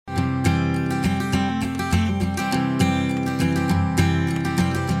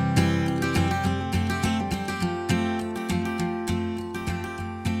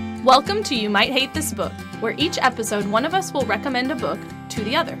Welcome to You Might Hate This Book, where each episode one of us will recommend a book to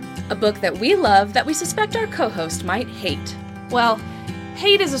the other. A book that we love that we suspect our co-host might hate. Well,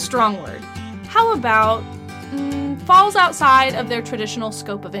 hate is a strong word. How about falls outside of their traditional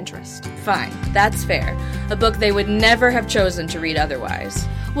scope of interest? Fine, that's fair. A book they would never have chosen to read otherwise.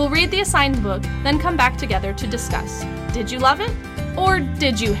 We'll read the assigned book, then come back together to discuss. Did you love it? Or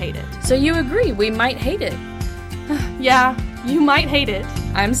did you hate it? So you agree we might hate it? Yeah, you might hate it.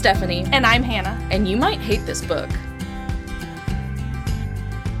 I'm Stephanie. And I'm Hannah. And you might hate this book.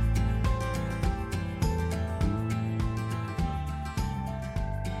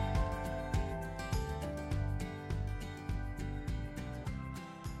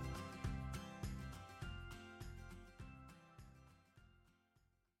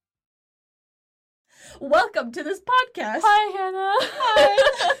 Welcome to this podcast. Hi, Hannah. Hi.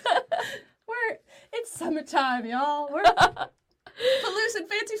 It's summertime, y'all. We're loose and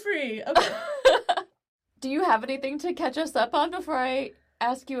fancy free. Okay. Do you have anything to catch us up on before I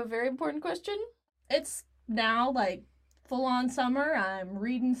ask you a very important question? It's now like full on summer. I'm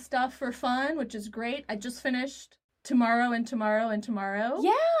reading stuff for fun, which is great. I just finished Tomorrow and Tomorrow and Tomorrow.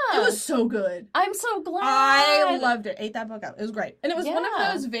 Yeah. It was so good. I'm so glad. I loved it. Ate that book up. It was great. And it was one of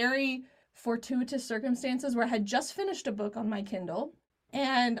Yeah. those very fortuitous circumstances where I had just finished a book on my Kindle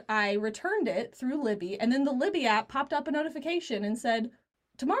and I returned it through Libby, and then the Libby app popped up a notification and said,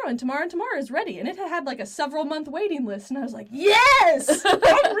 Tomorrow and Tomorrow and Tomorrow is ready. And it had like a several month waiting list, and I was like, yes,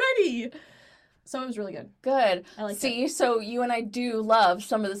 I'm ready. So it was really good. Good. I liked See, so you and I do love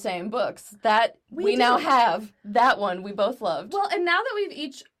some of the same books. That we now have. That one we both loved. Well, and now that we've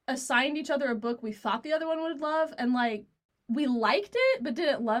each assigned each other a book we thought the other one would love, and like we liked it but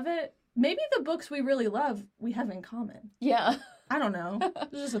didn't love it, maybe the books we really love we have in common. Yeah. I don't know.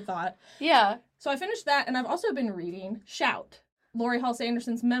 It's just a thought. Yeah. So I finished that, and I've also been reading Shout, Laurie Halse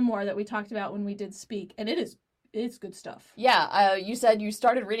Anderson's memoir that we talked about when we did Speak, and it's good stuff. Yeah, you said you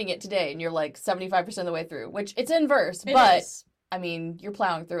started reading it today, and you're like 75% of the way through, which it's in verse, It but, is. I mean, you're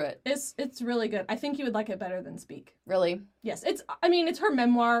plowing through it. It's really good. I think you would like it better than Speak. Really? Yes, it's her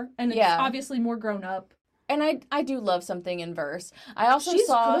memoir, and it's obviously more grown up. And I do love something in verse. I also She's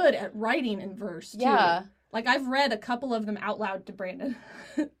saw... good at writing in verse, too. Yeah. Like, I've read a couple of them out loud to Brandon.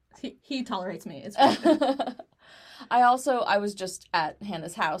 he tolerates me. It's great. I was just at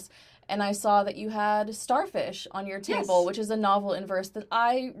Hannah's house, and I saw that you had Starfish on your table, Yes. which is a novel in verse that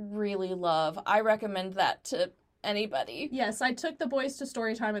I really love. I recommend that to anybody. Yes, I took the boys to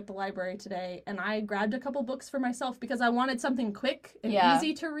story time at the library today, and I grabbed a couple books for myself because I wanted something quick and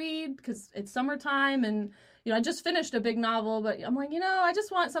easy to read because it's summertime, and, I just finished a big novel, but I'm like, I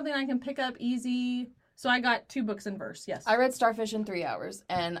just want something I can pick up easy. So I got 2 books in verse, yes. I read Starfish in 3 hours,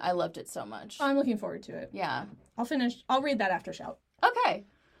 and I loved it so much. I'm looking forward to it. Yeah. I'll read that after Shout. Okay.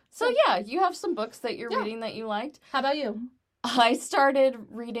 So yeah, you have some books that you're reading that you liked. How about you? I started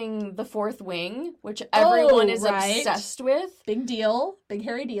reading The Fourth Wing, which everyone is right. obsessed with. Big deal. Big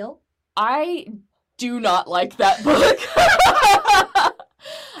hairy deal. I do not like that book.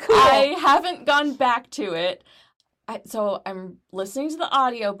 Cool. I haven't gone back to it. So I'm listening to the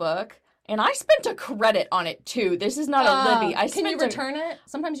audiobook, and I spent a credit on it too. This is not a Libby. Can you return it?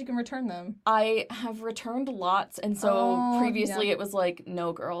 Sometimes you can return them. I have returned lots, and so previously it was like,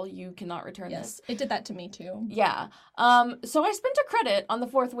 no, girl, you cannot return this. Yes, it did that to me too. Yeah. So I spent a credit on The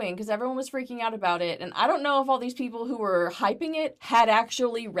Fourth Wing because everyone was freaking out about it, and I don't know if all these people who were hyping it had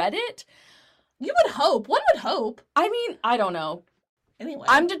actually read it. You would hope. One would hope. I mean, I don't know. Anyway.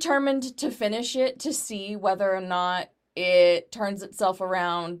 I'm determined to finish it to see whether or not it turns itself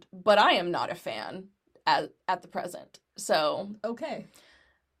around, but I am not a fan at the present. So, okay.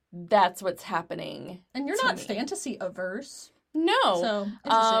 That's what's happening. And you're not fantasy averse. No. So,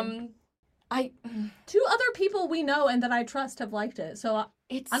 interesting. 2 other people we know and that I trust have liked it. So,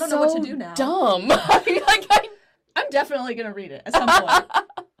 I don't know what to do now. Dumb. I'm definitely going to read it at some point.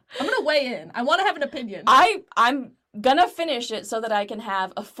 I'm going to weigh in. I want to have an opinion. I'm gonna finish it so that I can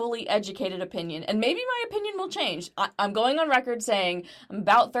have a fully educated opinion, and maybe my opinion will change. I'm going on record saying I'm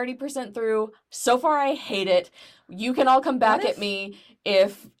about 30% through. So far, I hate it. You can all come back at me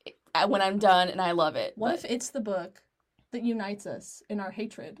when I'm done and I love it. What if it's the book that unites us in our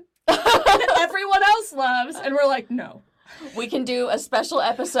hatred that everyone else loves, and we're like, no. We can do a special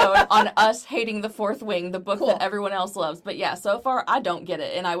episode on us hating The Fourth Wing, the book that everyone else loves. But yeah, so far, I don't get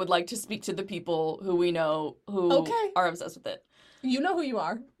it. And I would like to speak to the people who we know who are obsessed with it. You know who you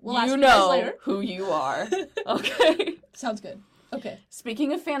are. We'll ask you guys later. Who you are. Okay. Sounds good. Okay.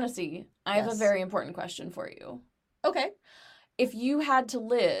 Speaking of fantasy, I have a very important question for you. Okay. If you had to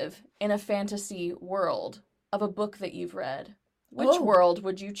live in a fantasy world of a book that you've read, Which world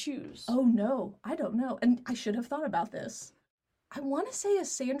would you choose? Oh, no. I don't know. And I should have thought about this. I want to say a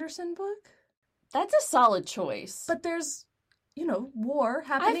Sanderson book. That's a solid choice. But there's, war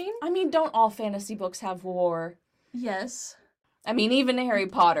happening. I mean, don't all fantasy books have war? Yes. I mean, even Harry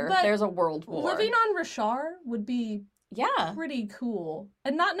Potter, But there's a world war. Living on Roshar would be pretty cool.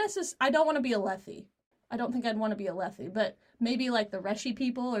 And not necessarily, I don't want to be a Lethe. I don't think I'd want to be a Lethe, but maybe like the Reshi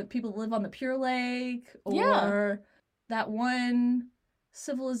people or people that live on the Pure Lake or that one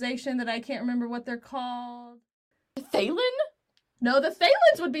civilization that I can't remember what they're called. Thalen? No, the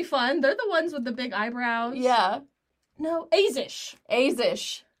Thalens would be fun. They're the ones with the big eyebrows. Yeah. No, Azish.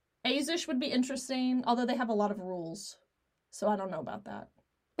 Azish would be interesting, although they have a lot of rules. So I don't know about that.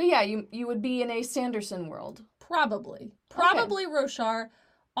 But yeah, you would be in a Sanderson world. Probably Roshar.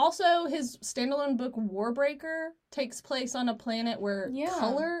 Also, his standalone book, Warbreaker, takes place on a planet where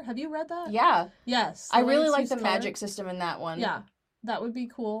color... Have you read that? Yeah. Yes. I really like the color. magic system in that one. Yeah, that would be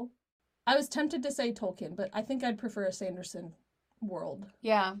cool. I was tempted to say Tolkien, but I think I'd prefer a Sanderson world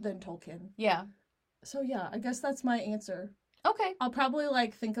than Tolkien. Yeah. So yeah, I guess that's my answer. Okay. I'll probably,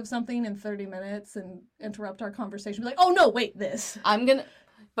 think of something in 30 minutes and interrupt our conversation. Be like, oh, no, wait, this.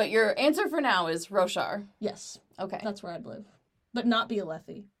 But your answer for now is Roshar. Yes. Okay. That's where I'd live. But not be a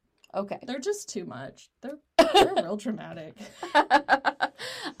Lethe. Okay. They're just too much. They're real dramatic.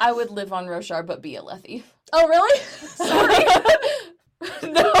 I would live on Roshar, but be a Lethe. Oh, really? Sorry.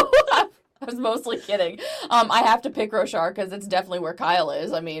 No, I was mostly kidding. I have to pick Roshar because it's definitely where Kyle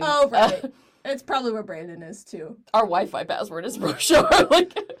is. I mean... Oh, right. It's probably where Brandon is, too. Our Wi-Fi password is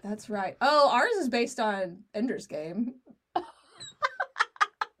Roshar. That's right. Oh, ours is based on Ender's Game.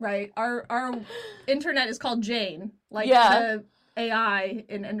 Right. Our internet is called Jane. The AI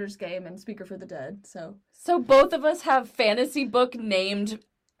in Ender's Game and Speaker for the Dead, so... So both of us have fantasy book named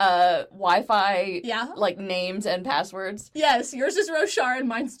Wi-Fi, names and passwords? Yes, yours is Roshar and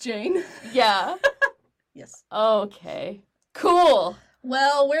mine's Jane. Yeah. Yes. Okay. Cool.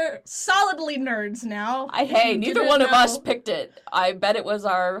 Well, we're solidly nerds now. Neither one of us picked it. I bet it was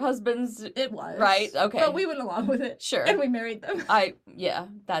our husbands. It was. Right? Okay. But we went along with it. Sure. And we married them. Yeah,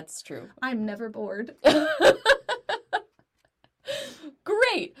 that's true. I'm never bored.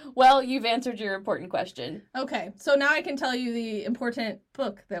 Great. Well, you've answered your important question. Okay, so now I can tell you the important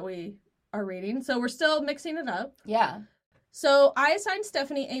book that we are reading. So we're still mixing it up. Yeah. So I assigned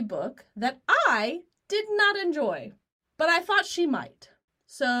Stephanie a book that I did not enjoy, but I thought she might.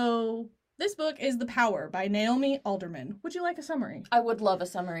 So this book is The Power by Naomi Alderman. Would you like a summary? I would love a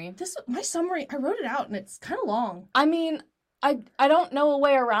summary. My summary, I wrote it out and it's kind of long. I mean, I don't know a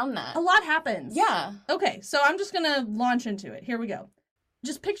way around that. A lot happens. Yeah. Okay, so I'm just going to launch into it. Here we go.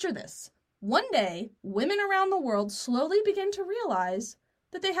 Just picture this. One day, women around the world slowly begin to realize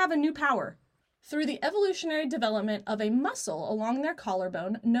that they have a new power through the evolutionary development of a muscle along their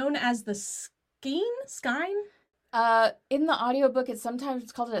collarbone known as the skein? In the audiobook, it's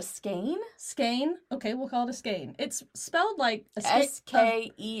sometimes called a skein. Skein? Okay, we'll call it a skein. It's spelled like a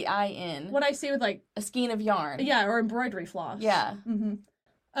Skein. What I see with a skein of yarn. Yeah, or embroidery floss. Yeah.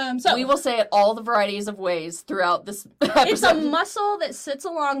 Mm-hmm. So we will say it all the varieties of ways throughout this episode. It's a muscle that sits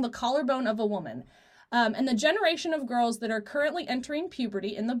along the collarbone of a woman. And the generation of girls that are currently entering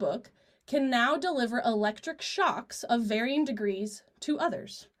puberty in the book can now deliver electric shocks of varying degrees to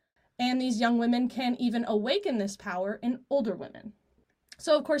others. And these young women can even awaken this power in older women.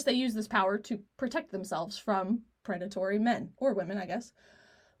 So, of course, they use this power to protect themselves from predatory men, or women, I guess.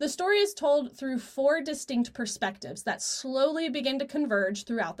 The story is told through 4 distinct perspectives that slowly begin to converge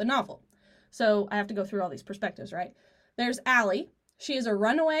throughout the novel. So I have to go through all these perspectives, right? There's Allie. She is a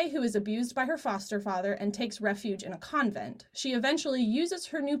runaway who is abused by her foster father and takes refuge in a convent. She eventually uses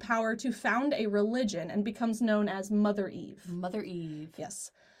her new power to found a religion and becomes known as Mother Eve. Mother Eve. Yes.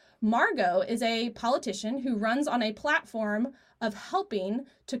 Margot is a politician who runs on a platform of helping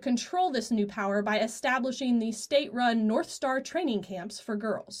to control this new power by establishing the state-run North Star training camps for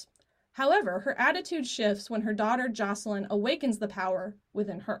girls. However, her attitude shifts when her daughter Jocelyn awakens the power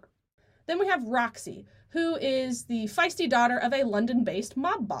within her. Then we have Roxy, who is the feisty daughter of a London-based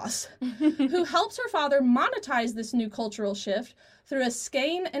mob boss, who helps her father monetize this new cultural shift through a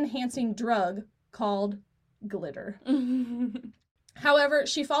skein-enhancing drug called glitter. However,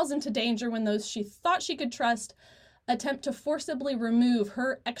 she falls into danger when those she thought she could trust attempt to forcibly remove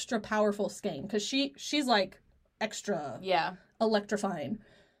her extra powerful skein, because she's like extra electrifying.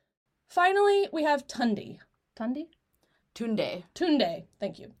 Finally, we have Tunde. Tunde,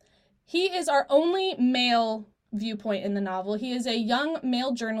 thank you. He is our only male viewpoint in the novel. He is a young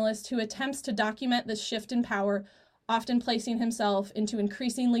male journalist who attempts to document this shift in power, often placing himself into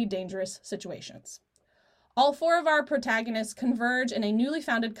increasingly dangerous situations. All 4 of our protagonists converge in a newly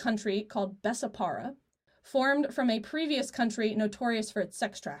founded country called Bessapara, formed from a previous country notorious for its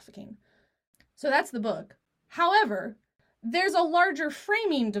sex trafficking. So that's the book. However, there's a larger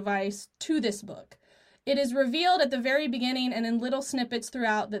framing device to this book. It is revealed at the very beginning and in little snippets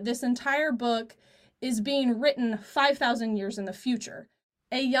throughout that this entire book is being written 5,000 years in the future.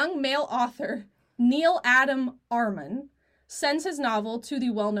 A young male author, Neil Adam Arman, sends his novel to the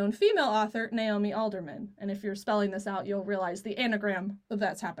well-known female author, Naomi Alderman. And if you're spelling this out, you'll realize the anagram of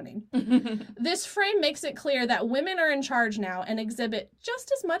that's happening. This frame makes it clear that women are in charge now and exhibit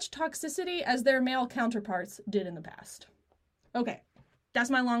just as much toxicity as their male counterparts did in the past. Okay, that's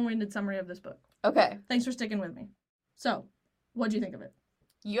my long-winded summary of this book. Okay. Thanks for sticking with me. So, what'd you think of it?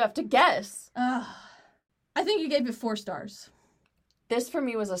 You have to guess. I think you gave it 4 stars. This for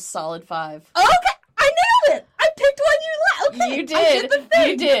me was a solid 5. Okay, I nailed it! I picked one you liked. Okay, You did. I did the thing.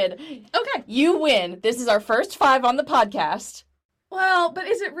 You did. Okay. You win. This is our first 5 on the podcast. Well, but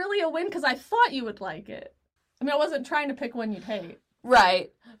is it really a win? Because I thought you would like it. I mean, I wasn't trying to pick one you'd hate.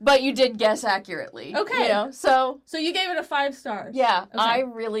 Right. But you did guess accurately. Okay. You know, so you gave it a 5 stars. yeah, Okay. I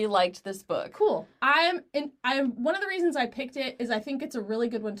really liked this book. Cool. I'm one of the reasons I picked it is I think it's a really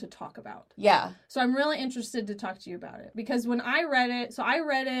good one to talk about. Yeah. So I'm really interested to talk to you about it because when I read it, I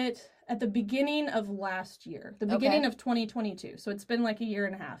read it at the beginning of last year, the beginning of 2022. So it's been like a year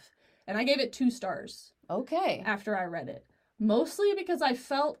and a half. And I gave it 2 stars Okay. after I read it. Mostly because I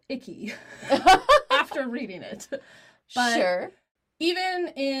felt icky after reading it. But sure. even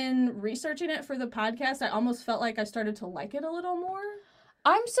in researching it for the podcast, I almost felt like I started to like it a little more.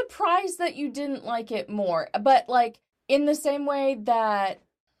 I'm surprised that you didn't like it more. But, like, in the same way that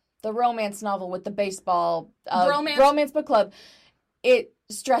the romance novel with the baseball, romance book club, it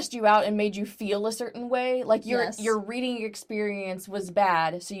stressed you out and made you feel a certain way. Like, your reading experience was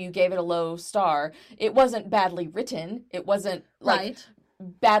bad, so you gave it a low star. It wasn't badly written. It wasn't, like,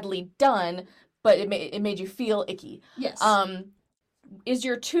 badly done, but it made you feel icky. Yes. Is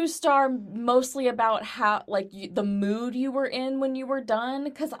your 2-star mostly about how, like, the mood you were in when you were done?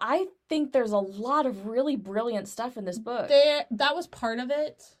 Because I think there's a lot of really brilliant stuff in this book. That was part of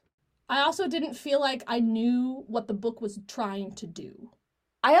it. I also didn't feel like I knew what the book was trying to do.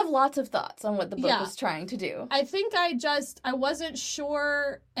 I have lots of thoughts on what the book was trying to do. I think I wasn't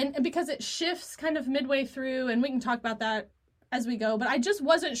sure, and because it shifts kind of midway through, and we can talk about that as we go, but I just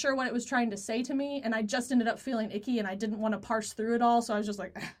wasn't sure what it was trying to say to me, and I just ended up feeling icky, and I didn't want to parse through it all, so I was just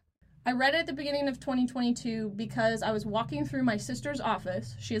like, ugh. I read it at the beginning of 2022 because I was walking through my sister's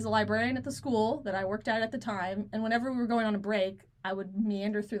office. She is a librarian at the school that I worked at the time, and whenever we were going on a break, I would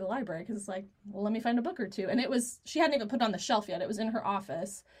meander through the library because it's like, well, let me find a book or two. And she hadn't even put it on the shelf yet. It was in her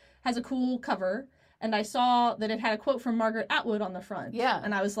office, has a cool cover, and I saw that it had a quote from Margaret Atwood on the front. Yeah.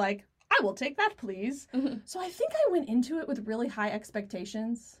 And I was like, I will take that, please. Mm-hmm. So I think I went into it with really high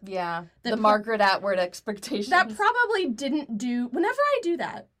expectations. Yeah, the Margaret Atwood expectations. That probably didn't do... Whenever I do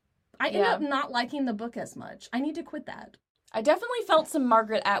that, I end up not liking the book as much. I need to quit that. I definitely felt some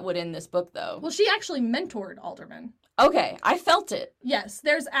Margaret Atwood in this book, though. Well, she actually mentored Alderman. Okay, I felt it. Yes,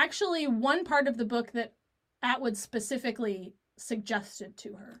 there's actually one part of the book that Atwood specifically suggested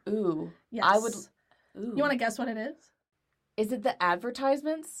to her. Ooh. Yes. Ooh. You want to guess what it is? Is it the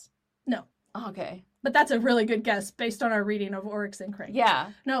advertisements? No. Okay. But that's a really good guess based on our reading of Oryx and Crane.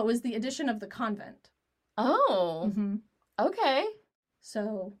 Yeah. No, it was the edition of the convent. Oh. Mm-hmm. Okay.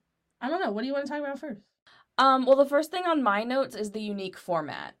 So, I don't know. What do you want to talk about first? Well, the first thing on my notes is the unique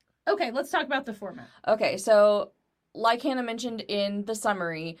format. Okay, let's talk about the format. Okay, so like Hannah mentioned in the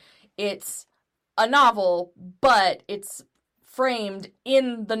summary, it's a novel, but it's framed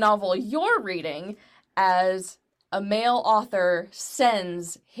in the novel you're reading as a male author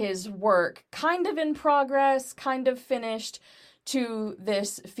sends his work kind of in progress, kind of finished, to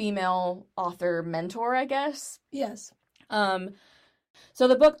this female author mentor, I guess. Yes. So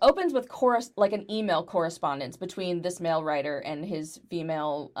the book opens with an email correspondence between this male writer and his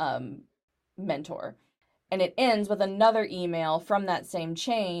female mentor. And it ends with another email from that same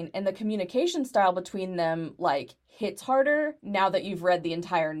chain, and the communication style between them, like, hits harder now that you've read the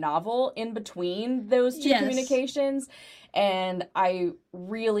entire novel in between those two communications. And I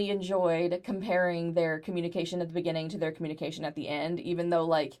really enjoyed comparing their communication at the beginning to their communication at the end, even though,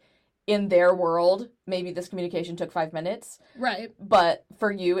 like, in their world, maybe this communication took 5 minutes. Right. But for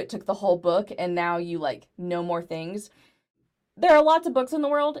you, it took the whole book, and now you, like, know more things. There are lots of books in the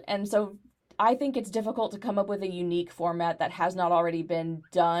world, and so I think it's difficult to come up with a unique format that has not already been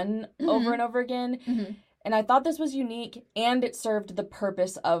done over and over again. Mm-hmm. And I thought this was unique, and it served the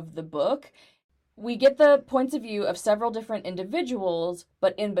purpose of the book. we get the points of view of several different individuals,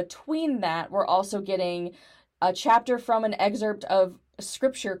 but in between that, we're also getting a chapter from an excerpt of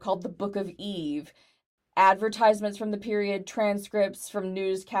scripture called the Book of Eve, advertisements from the period, transcripts from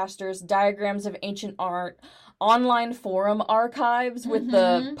newscasters, diagrams of ancient art, online forum archives with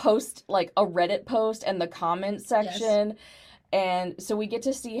the post, like a Reddit post and the comment section. Yes. And so we get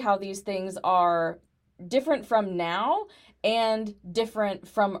to see how these things are different from now and different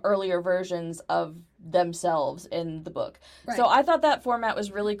from earlier versions of themselves in the book. Right. So I thought that format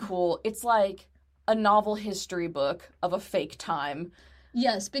was really cool. It's like a novel history book of a fake time.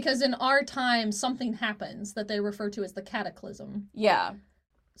 Yes, because in our time, something happens that they refer to as the cataclysm. Yeah.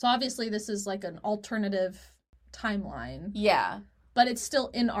 So obviously this is like an alternative timeline. Yeah. But it's still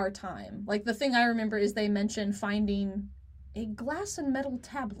in our time. Like, the thing I remember is they mention finding a glass and metal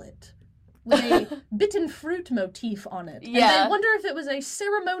tablet with a bitten fruit motif on it. Yeah. And I wonder if it was a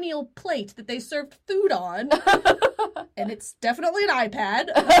ceremonial plate that they served food on. And it's definitely an iPad.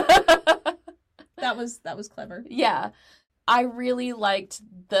 That was clever. Yeah. I really liked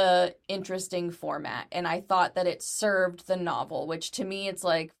the interesting format, and I thought that it served the novel, which to me, it's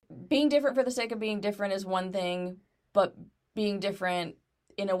like, being different for the sake of being different is one thing, but being different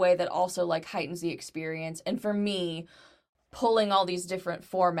in a way that also, like, heightens the experience. And for me, pulling all these different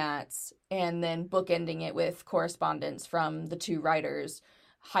formats and then bookending it with correspondence from the two writers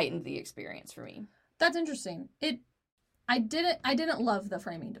heightened the experience for me. That's interesting. I didn't love the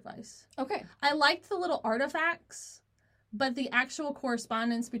framing device. Okay. I liked the little artifacts, but the actual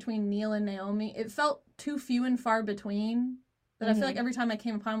correspondence between Neil and Naomi, it felt too few and far between. That I feel like every time I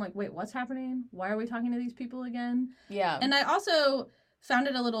came upon, I'm like, wait, what's happening? Why are we talking to these people again? Yeah. And I also found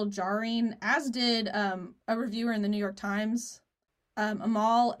it a little jarring, as did a reviewer in the New York Times,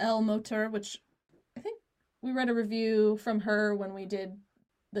 Amal El Motor, which I think we read a review from her when we did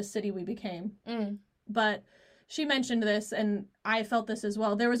The City We Became. But she mentioned this, and I felt this as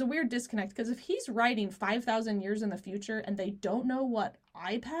well. There was a weird disconnect, because if he's writing 5,000 years in the future and they don't know what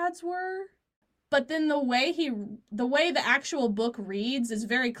iPads were, but then the way the actual book reads is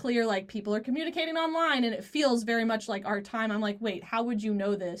very clear, like, people are communicating online, and it feels very much like our time. I'm like, wait, how would you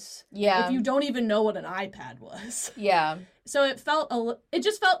know this? Yeah. If you don't even know what an iPad was. Yeah. So it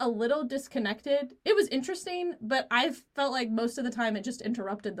just felt a little disconnected. It was interesting, but I felt like most of the time it just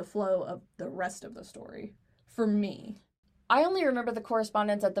interrupted the flow of the rest of the story. For me. I only remember the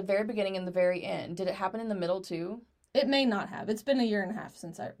correspondence at the very beginning and the very end. Did it happen in the middle too? It may not have. It's been a year and a half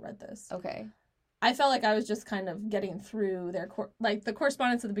since I read this. Okay. I felt like I was just kind of getting through their the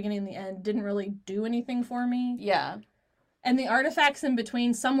correspondence at the beginning and the end didn't really do anything for me. Yeah. And the artifacts in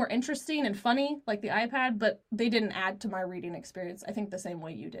between, some were interesting and funny, like the iPad, but they didn't add to my reading experience, I think the same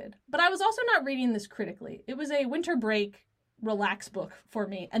way you did. But I was also not reading this critically. It was a winter break relax book for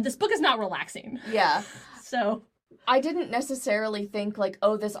me, and this book is not relaxing. Yeah. So I didn't necessarily think, like,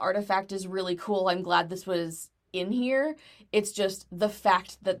 oh, this artifact is really cool, I'm glad this was in here. It's just the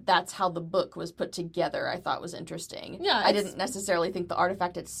fact that that's how the book was put together I thought was interesting. Yeah. I didn't necessarily think the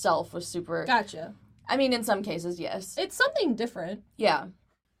artifact itself was super... Gotcha. I mean, in some cases, yes. It's something different. Yeah.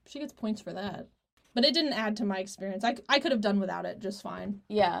 She gets points for that. But it didn't add to my experience. I could have done without it just fine.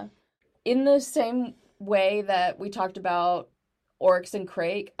 Yeah. In the same way that we talked about Oryx and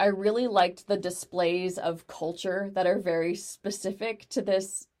Crake, I really liked the displays of culture that are very specific to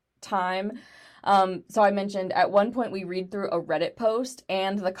this time. So I mentioned at one point we read through a Reddit post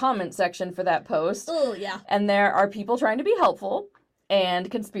and the comment section for that post. Oh, yeah. And there are people trying to be helpful, and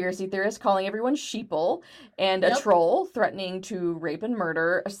conspiracy theorists calling everyone sheeple, and a troll threatening to rape and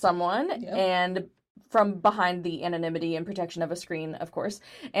murder someone, and from behind the anonymity and protection of a screen, of course.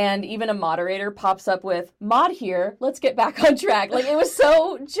 And even a moderator pops up with, "Mod here, let's get back on track." Like, it was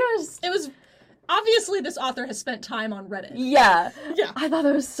so just... It was... Obviously, this author has spent time on Reddit. Yeah. Yeah. I thought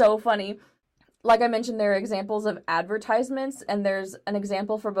it was so funny. Like I mentioned, there are examples of advertisements, and there's an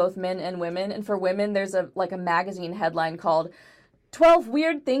example for both men and women. And for women, there's a magazine headline called 12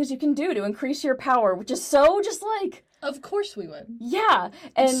 Weird Things You Can Do to Increase Your Power, which is so just like... Of course we would. Yeah.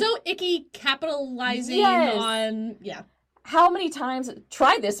 And it's so icky capitalizing on... Yeah. How many times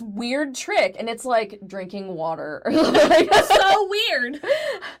try this weird trick, and it's like drinking water. So weird.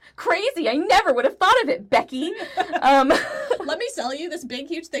 Crazy. I never would have thought of it, Becky. Let me sell you this big,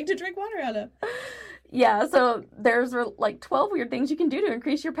 huge thing to drink water out of. Yeah, so there's like 12 weird things you can do to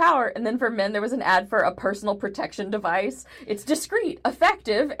increase your power. And then for men, there was an ad for a personal protection device. It's discreet,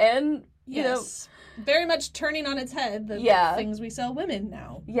 effective, and, you know... Very much turning on its head the things we sell women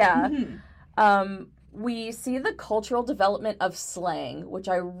now. Yeah. Mm-hmm. We see the cultural development of slang, which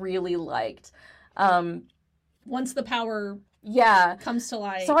I really liked. Once the power Yeah. comes to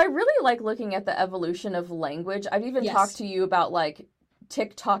light. So I really like looking at the evolution of language. I've even talked to you about, like,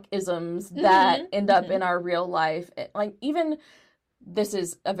 TikTok-isms that end up in our real life. Like, even, this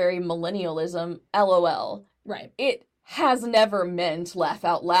is a very millennialism, LOL. Right. It has never meant laugh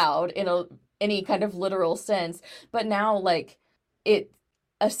out loud in any kind of literal sense. But now, like, it's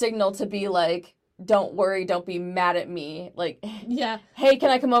a signal to be like, don't worry, don't be mad at me. Like, yeah. Hey, can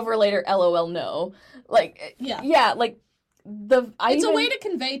I come over later? LOL, no. Like, yeah, like, it's a way to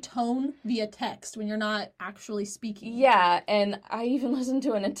convey tone via text when you're not actually speaking. Yeah, and I even listened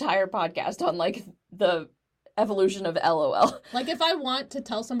to an entire podcast on, like, the evolution of LOL. Like, if I want to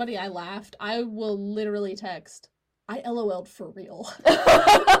tell somebody I laughed, I will literally text, I LOL'd for real.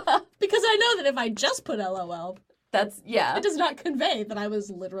 Because I know that if I just put LOL, it does not convey that I was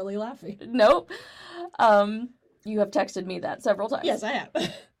literally laughing. Nope. You have texted me that several times. Yes, I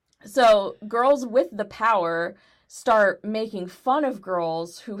have. So, girls with the power start making fun of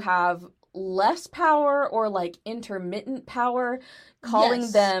girls who have less power or, like, intermittent power, calling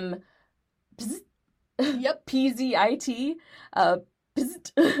them PZIT,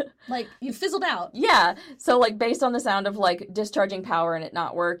 like, you fizzled out. Yeah. So, like, based on the sound of, like, discharging power and it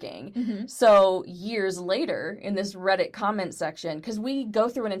not working. So, years later, in this Reddit comment section, because we go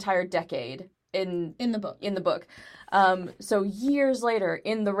through an entire decade in the book. So years later,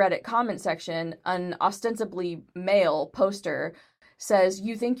 in the Reddit comment section, an ostensibly male poster says,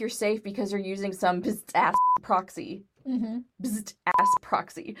 "You think you're safe because you're using some ass proxy." Ass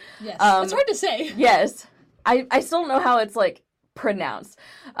proxy. Yes. It's hard to say. Yes. I still don't know how it's, like, pronounced.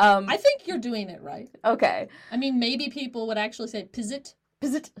 I think you're doing it right. Okay. I mean, maybe people would actually say pizzit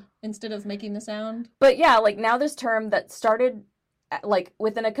instead of making the sound. But yeah, like, now this term that started, like,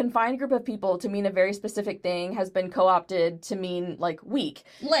 within a confined group of people to mean a very specific thing has been co-opted to mean, like, weak.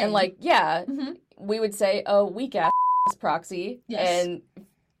 Lame. And, like, we would say, oh, weak ass proxy. Yes. And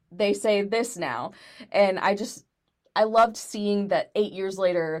they say this now. And I loved seeing that 8 years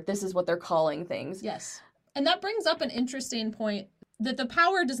later, this is what they're calling things. Yes. And that brings up an interesting point, that the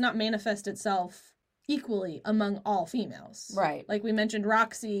power does not manifest itself equally among all females. Right. Like we mentioned,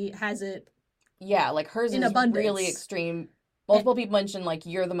 Roxy has it. Yeah, like, hers in is abundance. Really extreme. Multiple people mention, like,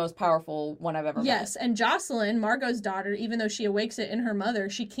 you're the most powerful one I've ever met. Yes, and Jocelyn, Margot's daughter, even though she awakes it in her mother,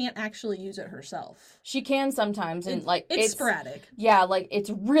 she can't actually use it herself. She can sometimes, and, like, it's sporadic. Yeah, like, it's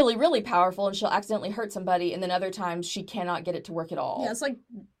really, really powerful, and she'll accidentally hurt somebody, and then other times she cannot get it to work at all. Yeah, it's like,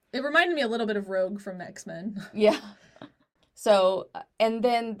 it reminded me a little bit of Rogue from X-Men. Yeah. So, and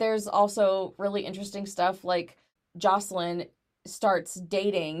then there's also really interesting stuff, like, Jocelyn starts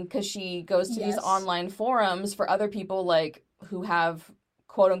dating because she goes to these online forums for other people, like, who have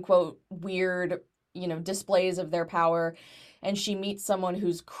quote-unquote weird, displays of their power, and she meets someone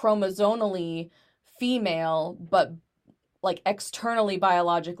who's chromosomally female, but, like, externally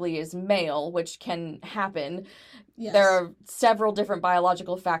biologically is male, which can happen. Yes. There are several different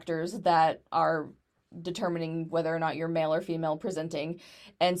biological factors that are determining whether or not you're male or female presenting,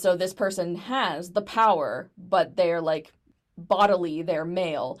 and so this person has the power, but they're, like, bodily, they're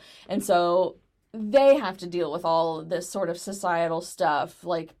male, and so they have to deal with all of this sort of societal stuff.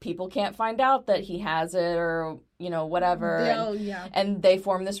 Like, people can't find out that he has it or, whatever. And they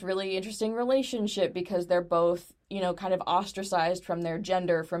form this really interesting relationship because they're both, kind of ostracized from their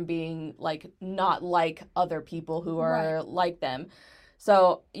gender, from being, like, not like other people who are like them.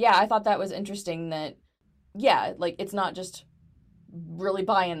 So, yeah, I thought that was interesting that, like, it's not just really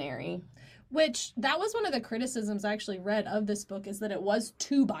binary. Which, that was one of the criticisms I actually read of this book, is that it was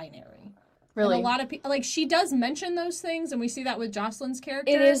too binary. Really? And a lot of people, like, she does mention those things, and we see that with Jocelyn's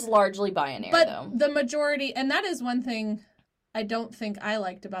character. It is largely binary, but though. The majority, and that is one thing I don't think I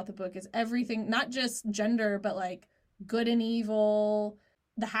liked about the book, is everything, not just gender, but, like, good and evil,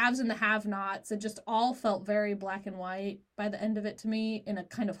 the haves and the have-nots. It just all felt very black and white by the end of it to me, in a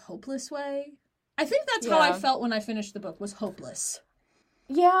kind of hopeless way. I think that's how I felt when I finished the book, was hopeless.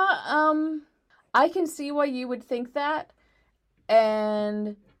 Yeah, I can see why you would think that,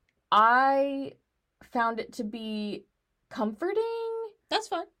 and I found it to be comforting. That's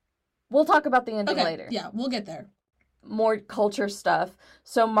fine. We'll talk about the ending later. Yeah, we'll get there. More culture stuff.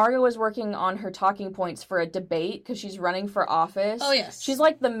 So Margot is working on her talking points for a debate because she's running for office. Oh, yes. She's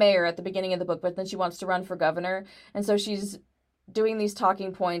like the mayor at the beginning of the book, but then she wants to run for governor. And so she's doing these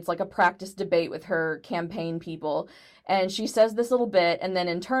talking points, like a practice debate with her campaign people. And she says this little bit, and then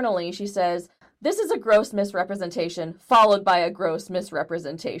internally she says, "This is a gross misrepresentation, followed by a gross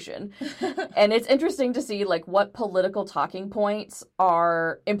misrepresentation." And it's interesting to see, like, what political talking points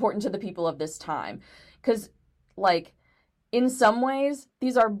are important to the people of this time. Because, like, in some ways,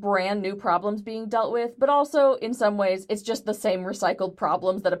 these are brand new problems being dealt with, but also in some ways, it's just the same recycled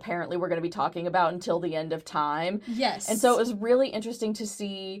problems that apparently we're going to be talking about until the end of time. Yes. And so it was really interesting to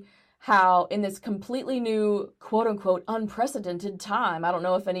see how in this completely new, quote-unquote, unprecedented time, I don't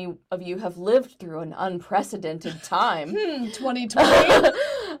know if any of you have lived through an unprecedented time. 2020.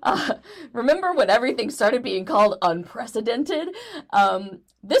 Remember when everything started being called unprecedented?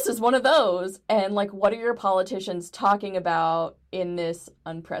 This is one of those. And, like, what are your politicians talking about in this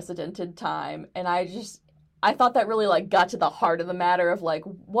unprecedented time? And I thought that really, like, got to the heart of the matter of, like,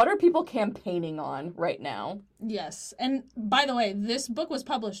 what are people campaigning on right now? Yes. And by the way, this book was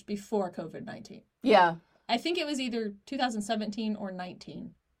published before COVID-19. Yeah. I think it was either 2017 or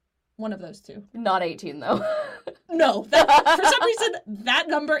 19. One of those two. Not 18, though. No. For some reason, that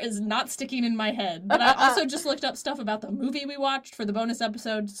number is not sticking in my head. But I also just looked up stuff about the movie we watched for the bonus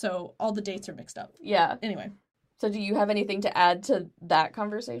episode, so all the dates are mixed up. Yeah. Anyway. So do you have anything to add to that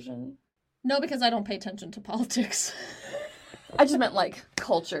conversation? No, because I don't pay attention to politics. I just meant, like,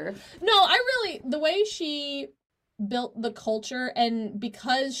 culture. No, the way she built the culture, and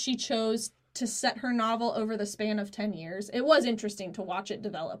because she chose to set her novel over the span of 10 years, it was interesting to watch it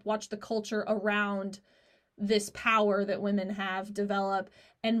develop, watch the culture around this power that women have develop,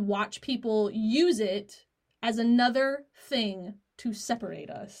 and watch people use it as another thing to separate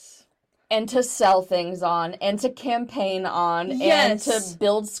us. And to sell things on, and to campaign on, Yes. and to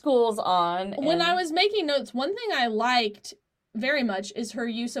build schools on. When I was making notes, one thing I liked very much is her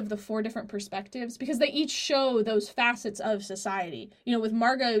use of the 4 different perspectives, because they each show those facets of society. You know, with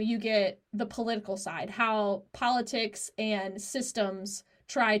Margot, you get the political side, how politics and systems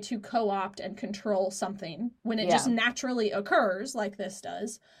try to co-opt and control something when it just naturally occurs, like this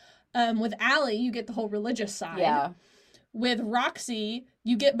does. With Allie, you get the whole religious side. Yeah. With Roxy,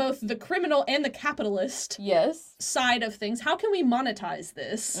 you get both the criminal and the capitalist side of things. How can we monetize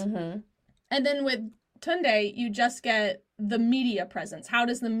this? Mm-hmm. And then with Tunde, you just get the media presence. How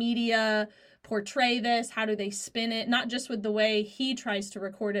does the media portray this? How do they spin it? Not just with the way he tries to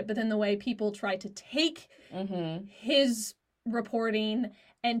record it, but then the way people try to take his reporting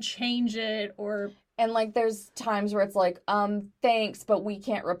and change it, or... And, like, there's times where it's like, thanks, but we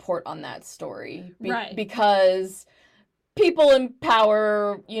can't report on that story. Right. Because people in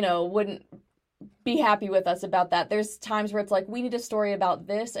power, you know, wouldn't be happy with us about that. There's times where it's like, we need a story about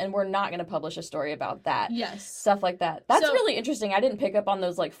this, and we're not going to publish a story about that. Yes. Stuff like that. That's really interesting. I didn't pick up on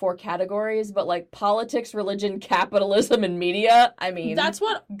those, like, 4 categories, but, like, politics, religion, capitalism, and media, I mean, that's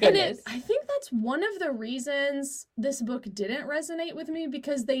what... goodness. I think that's one of the reasons this book didn't resonate with me,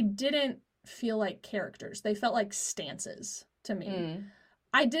 because they didn't feel like characters. They felt like stances to me.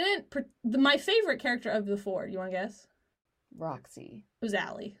 I didn't... my favorite character of the 4, you want to guess? Roxy. It was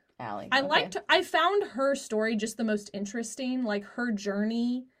Allie. I found her story just the most interesting, like her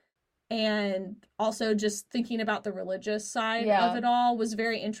journey, and also just thinking about the religious side of it all was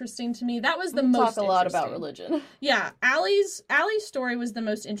very interesting to me. That was the most talk a lot about religion. Yeah, Allie's story was the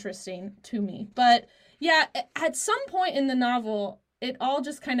most interesting to me. But yeah, at some point in the novel, it all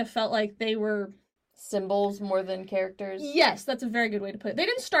just kind of felt like they were symbols more than characters. Yes, that's a very good way to put it. They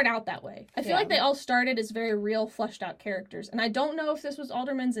didn't start out that way. I feel like they all started as very real, fleshed out characters. And I don't know if this was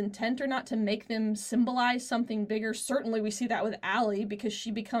Alderman's intent or not to make them symbolize something bigger. Certainly we see that with Allie, because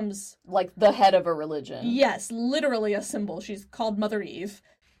she becomes... like the head of a religion. Yes, literally a symbol. She's called Mother Eve.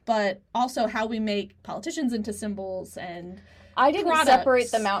 But also how we make politicians into symbols and I didn't products.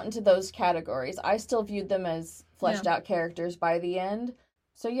 separate them out into those categories. I still viewed them as fleshed out characters by the end.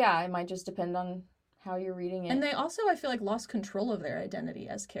 So yeah, it might just depend on how you're reading it. And they also, I feel like, lost control of their identity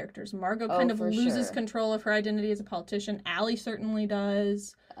as characters. Margot kind of loses control of her identity as a politician. Allie certainly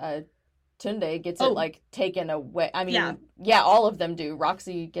does. Tunde gets it, like, taken away. I mean, yeah, all of them do.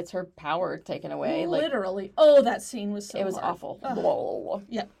 Roxy gets her power taken away. Literally. Like, oh, that scene was so It was hard. awful.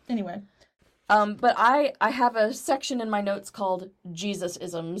 Yeah, anyway. But I have a section in my notes called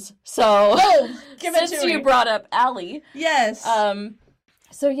Jesus-isms. So, give it to since me. you brought up Allie. Yes.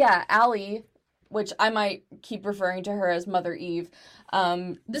 So yeah, Allie, which I might keep referring to her as Mother Eve.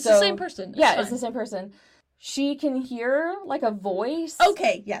 This is the same person. It's the same person. She can hear, like, a voice.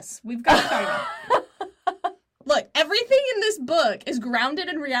 Okay, yes. We've got to find out. Look, everything in this book is grounded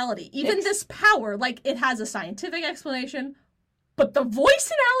in reality. Even this power, like, it has a scientific explanation, but the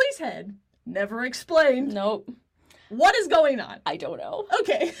voice in Allie's head, never explained. Nope. What is going on? I don't know.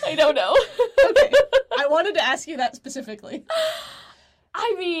 Okay. I don't know. Okay. I wanted to ask you that specifically.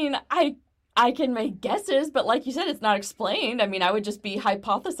 I mean, I can make guesses, but like you said, it's not explained. I mean, I would just be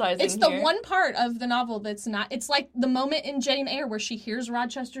hypothesizing. It's the one part of the novel that's not. It's like the moment in Jane Eyre where she hears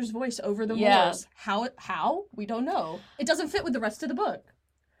Rochester's voice over the moors. How? We don't know. It doesn't fit with the rest of the book.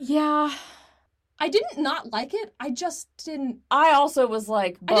 Yeah. I didn't not like it. I just didn't. I also was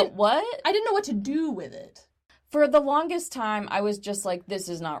like, but what? I didn't know what to do with it. For the longest time, I was just like, this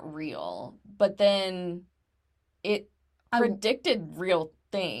is not real. But then it predicted real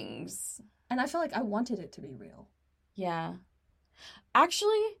things. And I feel like I wanted it to be real. Yeah.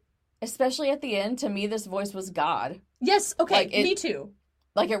 Actually, especially at the end, to me, this voice was God. Yes, okay, like me too.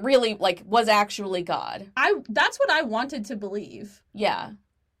 Like, it really, like, was actually God. That's what I wanted to believe. Yeah.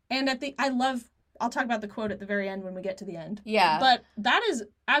 And I'll talk about the quote at the very end when we get to the end. Yeah. But that is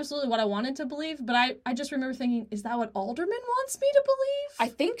absolutely what I wanted to believe, but I just remember thinking, is that what Alderman wants me to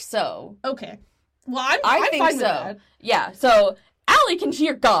believe? I think so. Okay. Well, I'm think fine so. with that. Yeah, so Allie can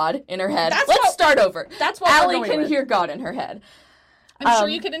hear God in her head. Let's start over. That's what Allie can hear God in her head. I'm sure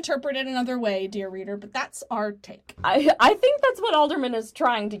you could interpret it another way, dear reader, but that's our take. I think that's what Alderman is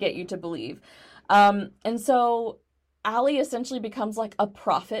trying to get you to believe. And so Allie essentially becomes like a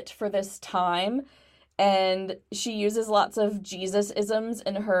prophet for this time, and she uses lots of Jesus-isms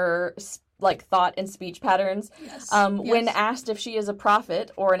in her like thought and speech patterns. Yes. When asked if she is a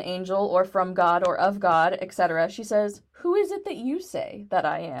prophet or an angel or from God or of God, etc., she says, "Who is it that you say that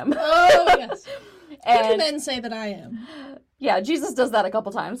I am?" Oh, yes. And who do men say that I am? Yeah, Jesus does that a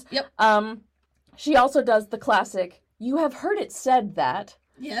couple times. Yep. She also does the classic, "You have heard it said that."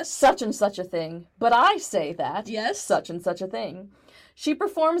 Yes. Such and such a thing. But I say that. Yes. Such and such a thing. She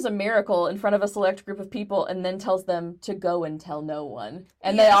performs a miracle in front of a select group of people and then tells them to go and tell no one.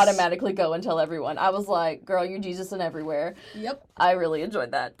 And they automatically go and tell everyone. I was like, girl, you're Jesus in everywhere. Yep. I really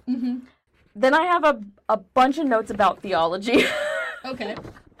enjoyed that. Mm-hmm. Then I have a bunch of notes about theology. Okay.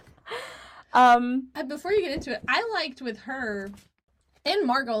 And before you get into it, I liked with her, and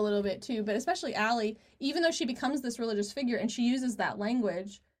Margot a little bit too, but especially Allie, even though she becomes this religious figure and she uses that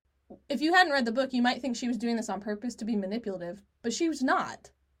language, if you hadn't read the book, you might think she was doing this on purpose to be manipulative, but she was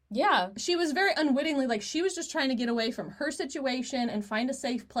not. Yeah. She was very unwittingly, like, she was just trying to get away from her situation and find a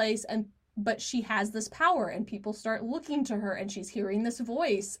safe place, but she has this power, and people start looking to her, and she's hearing this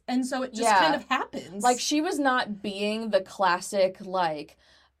voice, and so it just kind of happens. Like, she was not being the classic, like,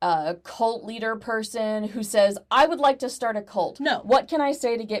 cult leader person who says, I would like to start a cult. No. What can I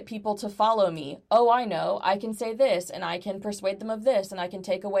say to get people to follow me? Oh, I know. I can say this, and I can persuade them of this, and I can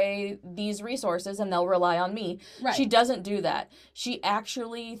take away these resources, and they'll rely on me. Right. She doesn't do that. She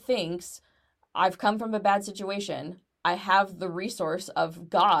actually thinks, I've come from a bad situation. I have the resource of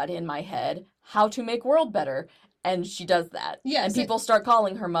God in my head, how to make world better. And she does that. Yes. And people start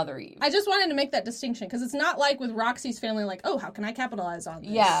calling her Mother Eve. I just wanted to make that distinction, because it's not like with Roxy's family, like, oh, how can I capitalize on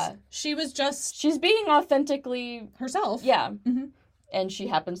this? Yeah. She was just... She's being authentically... herself. Yeah. Mm-hmm. And she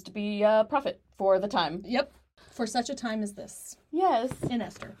happens to be a prophet for the time. Yep. For such a time as this. Yes. In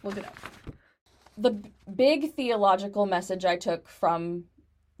Esther. Look it up. The big theological message I took from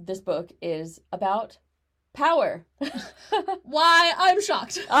this book is about power. Why? I'm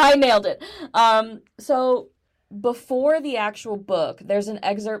shocked. I nailed it. So before the actual book, there's an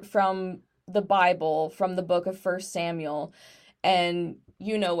excerpt from the Bible, from the book of 1 Samuel, and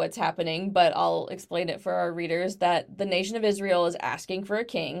you know what's happening, but I'll explain it for our readers, that the nation of Israel is asking for a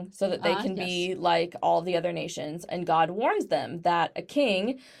king so that they can be like all the other nations, and God warns them that a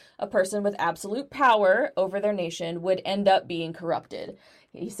king, a person with absolute power over their nation, would end up being corrupted.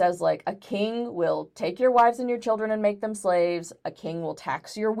 He says, like, a king will take your wives and your children and make them slaves. A king will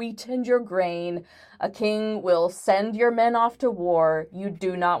tax your wheat and your grain. A king will send your men off to war. You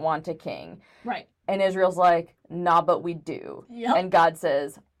do not want a king. Right. And Israel's like, nah, but we do. Yep. And God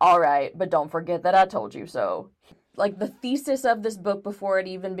says, all right, but don't forget that I told you so. Like, the thesis of this book before it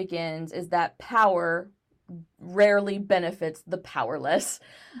even begins is that power rarely benefits the powerless.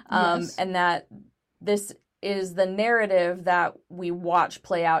 Yes. And that this is the narrative that we watch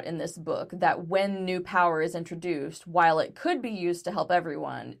play out in this book, that when new power is introduced, while it could be used to help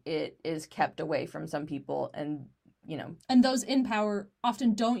everyone, it is kept away from some people, and, you know. And those in power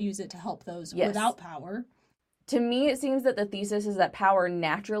often don't use it to help those without power. To me, it seems that the thesis is that power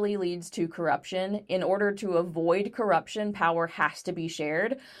naturally leads to corruption. In order to avoid corruption, power has to be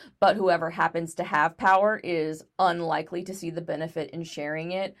shared, but whoever happens to have power is unlikely to see the benefit in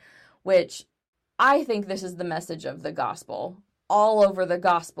sharing it, which I think this is the message of the gospel. All over the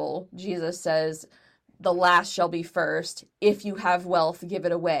gospel, Jesus says, the last shall be first. If you have wealth, give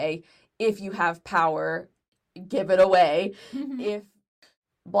it away. If you have power, give it away. If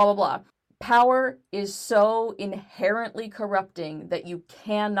blah, blah, blah. power is so inherently corrupting that you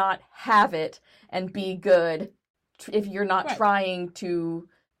cannot have it and be good if you're not trying to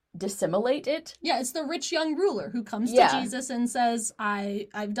dissimulate it. Yeah, it's the rich young ruler who comes to Jesus and says,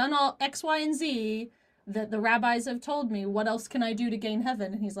 I've done all X, Y, and Z that the rabbis have told me. What else can I do to gain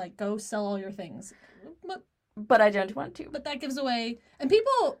heaven? And he's like, go sell all your things. But I don't want to. But that gives away... And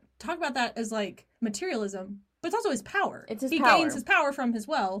people talk about that as, like, materialism, but it's also his power. It's his power. He gains his power from his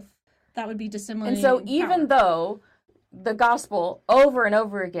wealth. That would be dissimulating. And so even though the gospel over and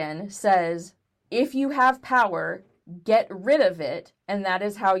over again says, if you have power, get rid of it, and that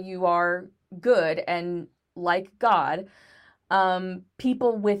is how you are good and like God,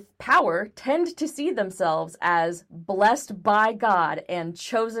 people with power tend to see themselves as blessed by God and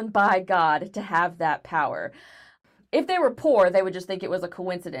chosen by God to have that power. If they were poor, they would just think it was a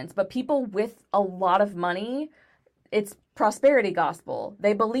coincidence. But people with a lot of money, it's prosperity gospel.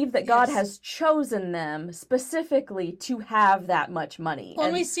 They believe that God has chosen them specifically to have that much money. Well,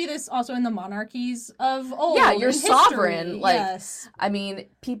 and we see this also in the monarchies of old. Yeah, you're sovereign. History. Like, I mean,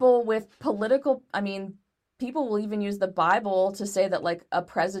 people with political... I mean, people will even use the Bible to say that, like, a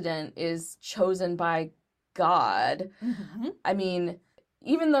president is chosen by God. Mm-hmm. I mean,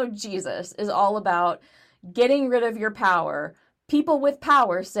 even though Jesus is all about getting rid of your power, people with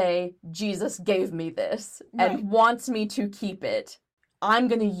power say, Jesus gave me this and wants me to keep it. I'm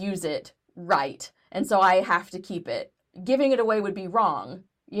going to use it right. And so I have to keep it. Giving it away would be wrong,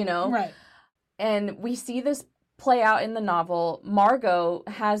 you know? Right. And we see this play out in the novel. Margot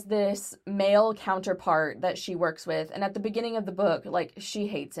has this male counterpart that she works with. And at the beginning of the book, like, she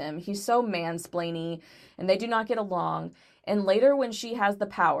hates him. He's so mansplainy and they do not get along. And later when she has the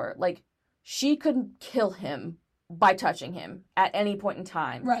power, like, she could kill him by touching him at any point in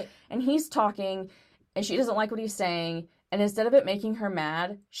time. Right. And he's talking and she doesn't like what he's saying. And instead of it making her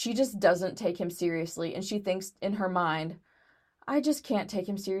mad, she just doesn't take him seriously. And she thinks in her mind, I just can't take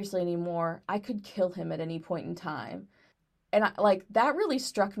him seriously anymore. I could kill him at any point in time. And that really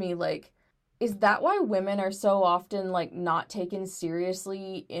struck me. Like, is that why women are so often, like, not taken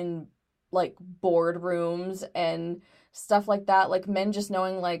seriously in, like, boardrooms and stuff like that? Like, men just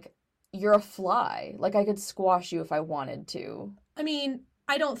knowing, like, you're a fly. Like, I could squash you if I wanted to. I mean,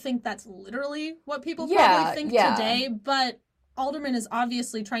 I don't think that's literally what people probably think today, but Alderman is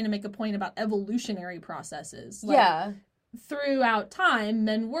obviously trying to make a point about evolutionary processes. Like, throughout time,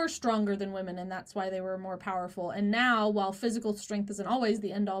 men were stronger than women, and that's why they were more powerful. And now, while physical strength isn't always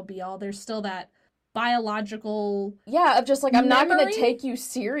the end-all, be-all, there's still that biological of just, like, I'm not going to take you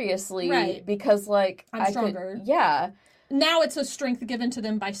seriously because, like, I'm stronger. Now it's a strength given to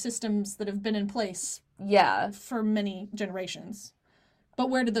them by systems that have been in place for many generations. But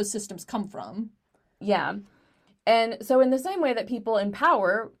where did those systems come from? Yeah. And so in the same way that people in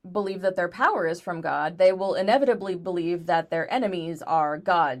power believe that their power is from God, they will inevitably believe that their enemies are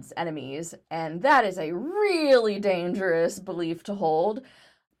God's enemies. And that is a really dangerous belief to hold.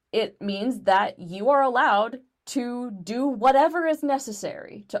 It means that you are allowed to do whatever is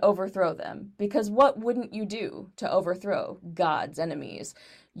necessary to overthrow them. Because what wouldn't you do to overthrow God's enemies?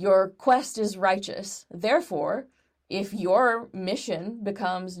 Your quest is righteous. Therefore, if your mission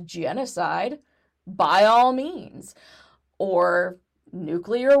becomes genocide, by all means, or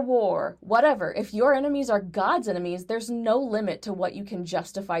nuclear war, whatever. If your enemies are God's enemies, there's no limit to what you can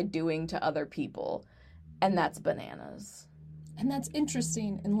justify doing to other people. And that's bananas. And that's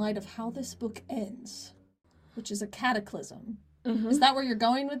interesting in light of how this book ends, which is a cataclysm. Mm-hmm. Is that where you're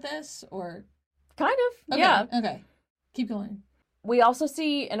going with this, or? Kind of, okay. Yeah. Okay, keep going. We also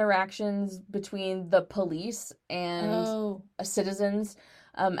see interactions between the police and citizens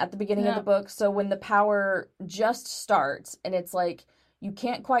at the beginning of the book. So when the power just starts and it's like, you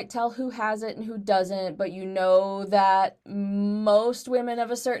can't quite tell who has it and who doesn't, but you know that most women of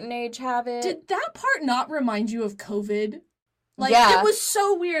a certain age have it. Did that part not remind you of COVID? Like, it was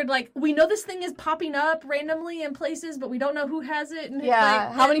so weird. Like, we know this thing is popping up randomly in places, but we don't know who has it. And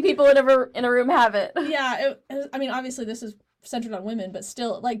how many people in a room have it? Yeah, I mean, obviously this is centered on women, but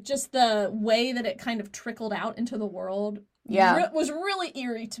still, like, just the way that it kind of trickled out into the world was really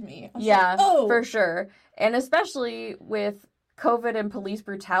eerie to me. For sure. And especially with COVID and police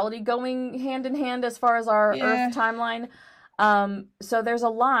brutality going hand in hand as far as our Earth timeline. So there's a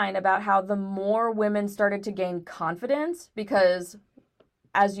line about how the more women started to gain confidence, because,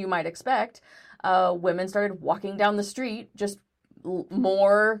 as you might expect, women started walking down the street just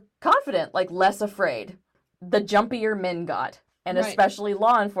more confident, like less afraid. The jumpier men got, and especially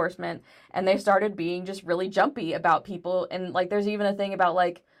law enforcement, and they started being just really jumpy about people. And, like, there's even a thing about,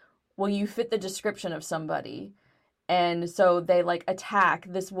 like, well, you fit the description of somebody. And so they, like, attack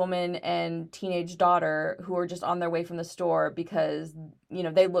this woman and teenage daughter who are just on their way from the store because, you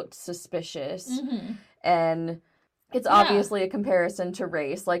know, they looked suspicious. Mm-hmm. And it's obviously a comparison to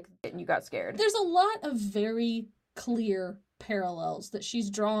race. Like, you got scared. There's a lot of very clear parallels that she's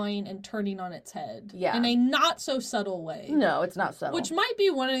drawing and turning on its head. Yeah. In a not so subtle way. No, it's not subtle. Which might be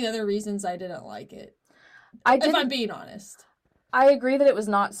one of the other reasons I didn't like it. If I'm being honest. I agree that it was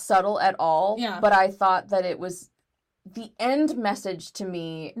not subtle at all. Yeah. But I thought that it was... The end message to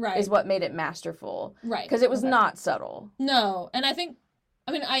me is what made it masterful. Right. Because it was not subtle. No. And I think...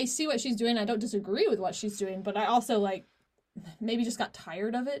 I mean, I see what she's doing. I don't disagree with what she's doing. But I also, like, maybe just got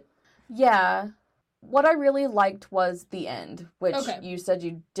tired of it. Yeah. What I really liked was the end, which you said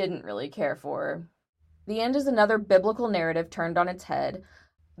you didn't really care for. The end is another biblical narrative turned on its head.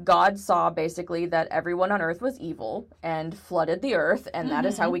 God saw, basically, that everyone on earth was evil and flooded the earth, and that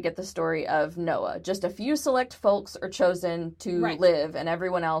is how we get the story of Noah. Just a few select folks are chosen to live, and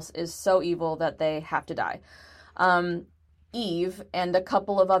everyone else is so evil that they have to die. Eve and a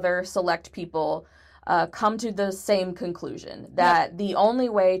couple of other select people come to the same conclusion, that the only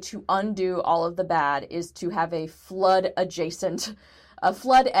way to undo all of the bad is to have a flood-esque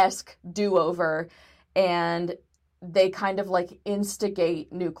do-over, and they kind of, like,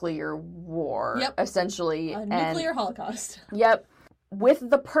 instigate nuclear war, essentially. A nuclear holocaust. Yep. With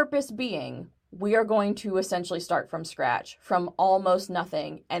the purpose being, we are going to essentially start from scratch, from almost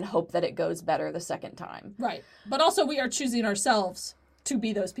nothing, and hope that it goes better the second time. Right. But also we are choosing ourselves to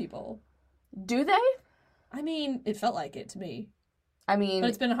be those people. Do they? I mean, it felt like it to me. I mean... But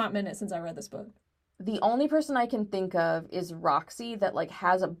it's been a hot minute since I read this book. The only person I can think of is Roxy that, like,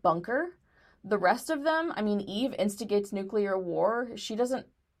 has a bunker. The rest of them, I mean, Eve instigates nuclear war. She doesn't...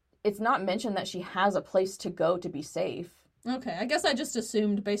 It's not mentioned that she has a place to go to be safe. Okay, I guess I just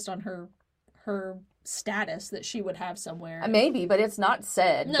assumed based on her status that she would have somewhere. Maybe, but it's not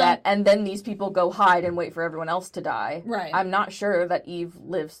said that, and then these people go hide and wait for everyone else to die. Right. I'm not sure that Eve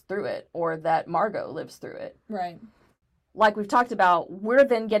lives through it, or that Margot lives through it. Right. Like we've talked about, we're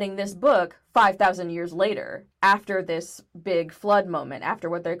then getting this book 5,000 years later, after this big flood moment, after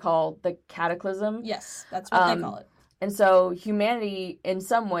what they call the cataclysm. Yes, that's what they call it. And so humanity, in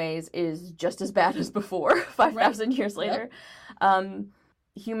some ways, is just as bad as before, 5,000 years later.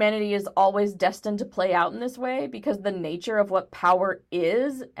 Humanity is always destined to play out in this way because the nature of what power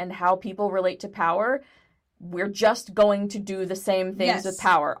is and how people relate to power, we're just going to do the same things with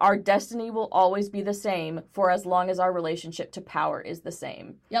power. Our destiny will always be the same for as long as our relationship to power is the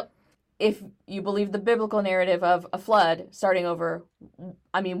same. Yep. If you believe the biblical narrative of a flood starting over,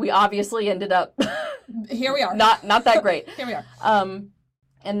 I mean, we obviously ended up... Here we are. Not that great. Here we are.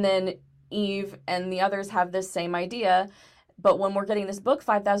 And then Eve and the others have this same idea. But when we're getting this book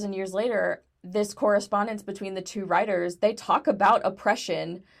 5,000 years later, this correspondence between the two writers, they talk about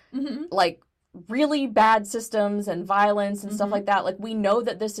oppression, like really bad systems and violence and stuff like that. Like, we know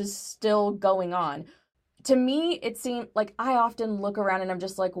that this is still going on. To me, it seemed like I often look around and I'm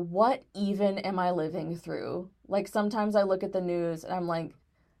just like, what even am I living through? Like, sometimes I look at the news and I'm like,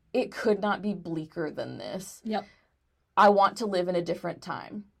 it could not be bleaker than this. Yep. I want to live in a different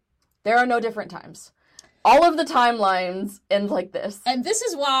time. There are no different times. All of the timelines end like this. And this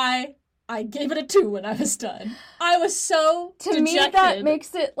is why I gave it a 2 when I was done. I was so dejected. Me, that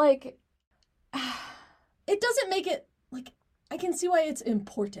makes it, like... It doesn't make it, like... I can see why it's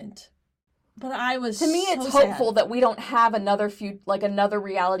important. But I was To me, it's hopeful that we don't have another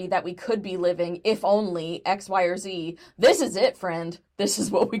reality that we could be living, if only X, Y, or Z. This is it, friend. This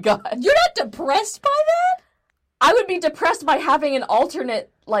is what we got. You're not depressed by that? I would be depressed by having an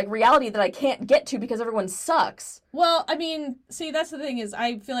alternate, like, reality that I can't get to because everyone sucks. Well, I mean, see, that's the thing is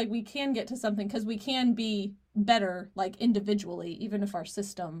I feel like we can get to something because we can be better, like, individually, even if our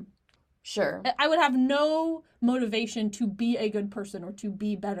system... Sure. I would have no motivation to be a good person or to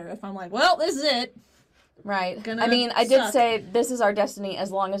be better if I'm like, well, this is it. Right. I mean, I did say this is our destiny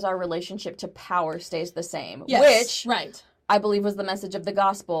as long as our relationship to power stays the same. Yes, which... Right. I believe was the message of the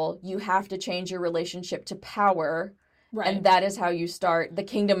gospel. You have to change your relationship to power. Right. And that is how you start the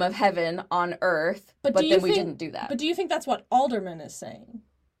kingdom of heaven on earth. But then we didn't do that. But do you think that's what Alderman is saying?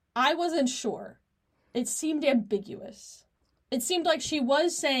 I wasn't sure. It seemed ambiguous. It seemed like she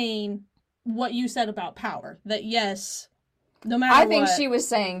was saying what you said about power. That yes, no matter what. I think she was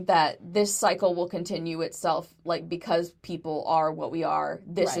saying that this cycle will continue itself, like, because people are what we are.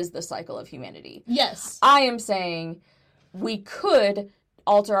 This is the cycle of humanity. Yes. I am saying... We could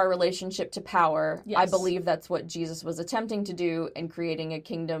alter our relationship to power. Yes. I believe that's what Jesus was attempting to do in creating a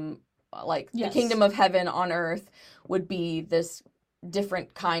kingdom, like the kingdom of heaven on earth would be this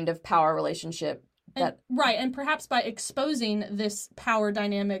different kind of power relationship Right, and perhaps by exposing this power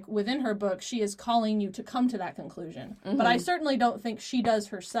dynamic within her book, she is calling you to come to that conclusion. Mm-hmm. But I certainly don't think she does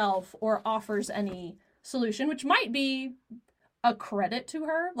herself or offers any solution, which might be a credit to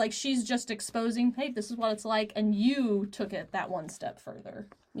her. Like, she's just exposing, hey, this is what it's like, and you took it that one step further.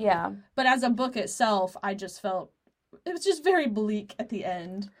 Yeah. But as a book itself, I just felt it was just very bleak at the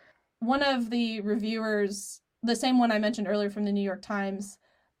end. One of the reviewers, the same one I mentioned earlier from the New York Times,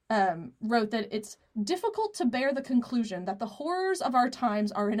 wrote that it's difficult to bear the conclusion that the horrors of our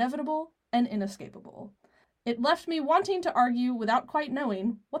times are inevitable and inescapable. It left me wanting to argue without quite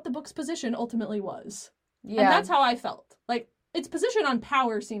knowing what the book's position ultimately was. Yeah. And that's how I felt. Like, its position on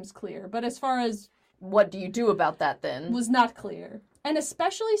power seems clear, but as far as what do you do about that then? Was not clear. And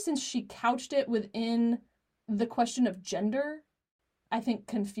especially since she couched it within the question of gender, I think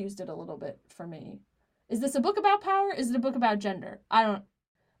confused it a little bit for me. Is this a book about power? Is it a book about gender? I don't...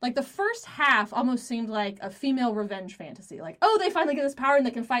 Like, the first half almost seemed like a female revenge fantasy. Like, oh, they finally get this power and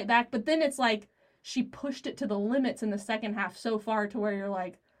they can fight back. But then it's like she pushed it to the limits in the second half so far to where you're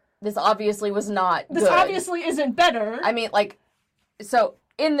like... This obviously was not This good. obviously isn't better. I mean, like, so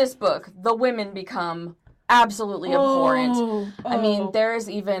in this book, the women become absolutely abhorrent. I mean, there's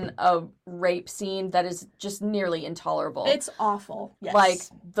even a rape scene that is just nearly intolerable. It's awful, yes. Like,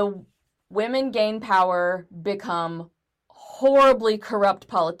 the women gain power, become horribly corrupt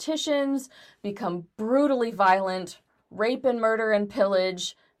politicians, become brutally violent, rape and murder and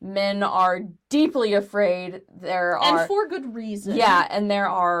pillage. Men are deeply afraid. And for good reason. Yeah, and there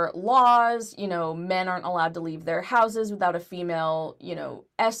are laws, men aren't allowed to leave their houses without a female,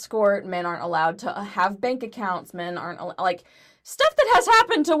 escort. Men aren't allowed to have bank accounts. Men aren't, stuff that has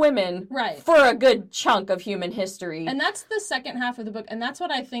happened to women for a good chunk of human history. And that's the second half of the book, and that's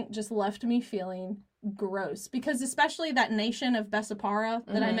what I think just left me feeling gross. Because especially that nation of Bessapara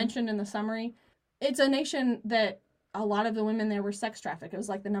that I mentioned in the summary, it's a nation that a lot of the women there were sex trafficked. It was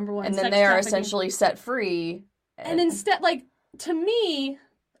like the number one sex trafficking. And then they are essentially set free. And instead, like, to me,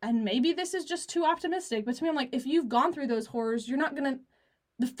 and maybe this is just too optimistic, but to me, I'm like, if you've gone through those horrors, you're not gonna...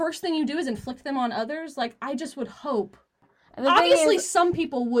 The first thing you do is inflict them on others. Like, I just would hope... Obviously, some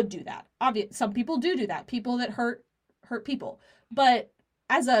people would do that. Some people do that. People that hurt people. But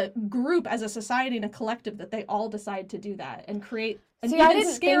as a group, as a society and a collective, that they all decide to do that and create an even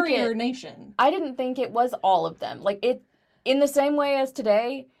scarier nation. I didn't think it was all of them. Like, it, in the same way as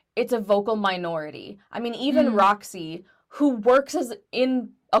today, it's a vocal minority. I mean, even Roxy, who works in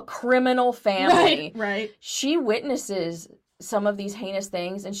a criminal family, right. She witnesses some of these heinous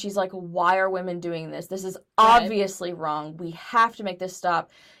things, and she's like, why are women doing this? This is obviously wrong. We have to make this stop.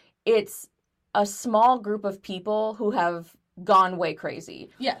 It's a small group of people who have gone way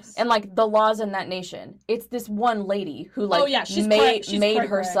crazy. Yes. And, like, the laws in that nation, it's this one lady who, like, she's made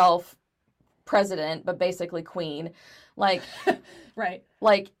herself president, but basically queen. Like, right.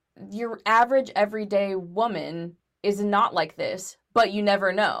 Like, your average everyday woman is not like this, but you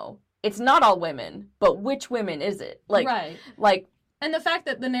never know. It's not all women, but which women is it? Like, right. Like, and the fact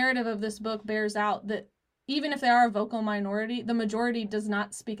that the narrative of this book bears out that even if they are a vocal minority, the majority does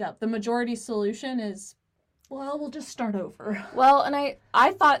not speak up. The majority's solution is, well, we'll just start over. Well, and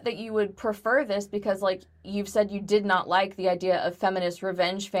I thought that you would prefer this because, like, you've said you did not like the idea of feminist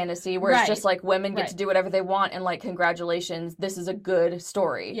revenge fantasy where it's just, like, women get to do whatever they want and, like, congratulations, this is a good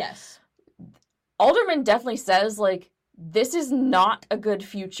story. Yes. Alderman definitely says, like, this is not a good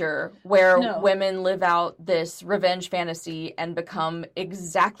future where women live out this revenge fantasy and become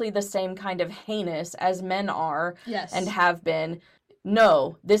exactly the same kind of heinous as men are and have been.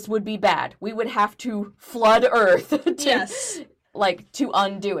 No, this would be bad. We would have to flood Earth to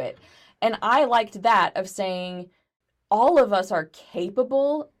undo it. And I liked that of saying all of us are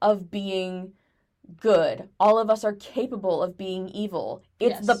capable of being good. All of us are capable of being evil.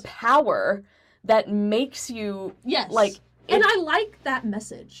 It's the power that makes you like. And I like that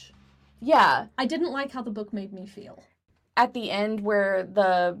message. Yeah. I didn't like how the book made me feel. At the end where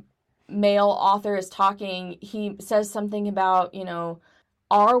the male author is talking, he says something about,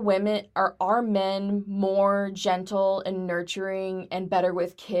 are men more gentle and nurturing and better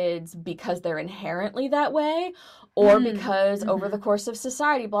with kids because they're inherently that way? Or because over the course of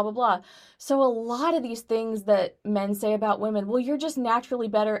society, blah, blah, blah. So a lot of these things that men say about women, well, you're just naturally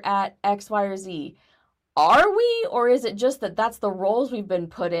better at X, Y, or Z. Are we? Or is it just that that's the roles we've been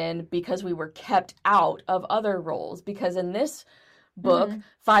put in because we were kept out of other roles? Because in this book,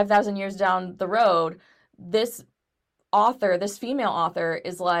 5,000 years down the road, this female author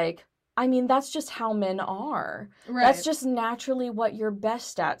is like, I mean, that's just how men are. Right. That's just naturally what you're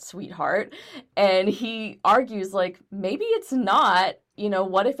best at, sweetheart. And he argues, like, maybe it's not.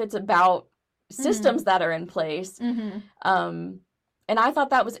 What if it's about systems that are in place. Mm-hmm. And I thought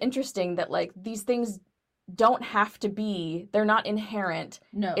that was interesting that, like, these things don't have to be, they're not inherent.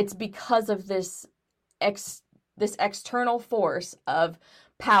 No. It's because of this external force of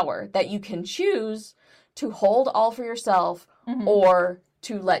power that you can choose to hold all for yourself or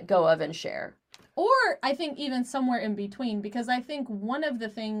to let go of and share. Or I think even somewhere in between, because I think one of the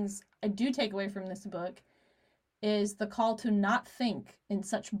things I do take away from this book is the call to not think in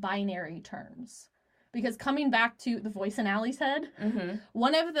such binary terms. Because coming back to the voice in Allie's head,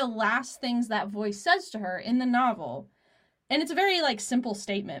 one of the last things that voice says to her in the novel, and it's a very, like, simple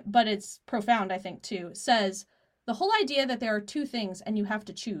statement, but it's profound, I think, too, says, the whole idea that there are two things and you have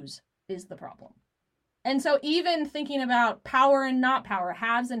to choose is the problem. And so even thinking about power and not power,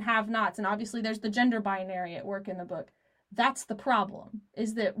 haves and have-nots, and obviously there's the gender binary at work in the book, that's the problem,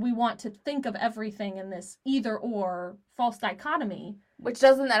 is that we want to think of everything in this either-or false dichotomy. Which,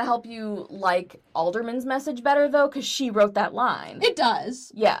 doesn't that help you like Alderman's message better, though? Because she wrote that line. It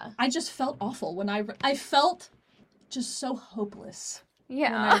does. Yeah. I just felt awful when I felt just so hopeless when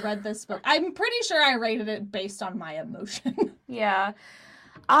Yeah. I read this book. I'm pretty sure I rated it based on my emotion. Yeah.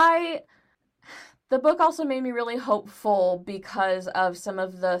 The book also made me really hopeful because of some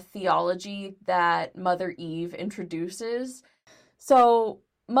of the theology that Mother Eve introduces. So,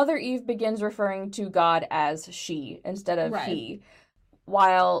 Mother Eve begins referring to God as she instead of he,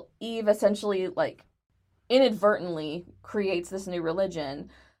 while Eve essentially, like, inadvertently creates this new religion.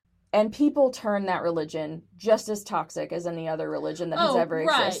 And people turn that religion just as toxic as any other religion that has ever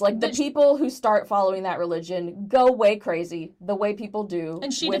existed. Like, the people who start following that religion go way crazy the way people do.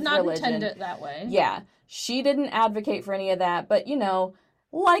 And she with did not religion. intend it that way. Yeah. She didn't advocate for any of that. But, you know,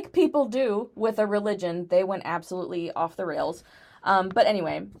 like people do with a religion, they went absolutely off the rails. But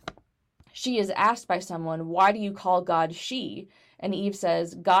anyway, she is asked by someone, why do you call God she? And Eve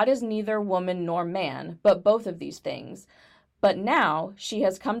says, God is neither woman nor man, but both of these things. But now she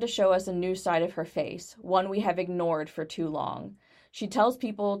has come to show us a new side of her face, one we have ignored for too long. She tells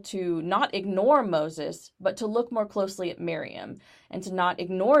people to not ignore Moses, but to look more closely at Miriam, and to not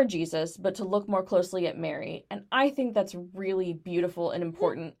ignore Jesus, but to look more closely at Mary. And I think that's really beautiful and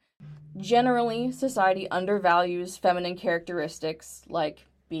important. Generally, society undervalues feminine characteristics like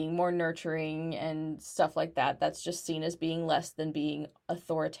being more nurturing and stuff like that. That's just seen as being less than being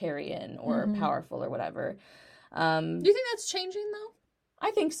authoritarian or powerful or whatever. Do you think that's changing, though?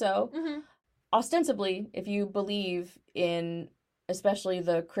 I think so. Mm-hmm. Ostensibly, if you believe in, especially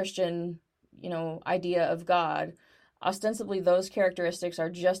the Christian, you know, idea of God, ostensibly those characteristics are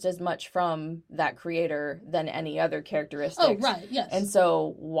just as much from that creator than any other characteristics. Oh, right, yes. And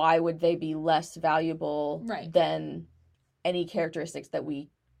so why would they be less valuable than any characteristics that we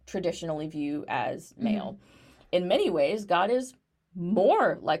traditionally view as male? In many ways, God is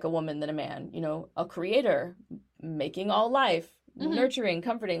more like a woman than a man, you know, a creator, making all life, nurturing,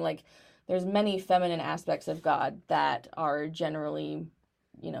 comforting. Like, there's many feminine aspects of God that are generally,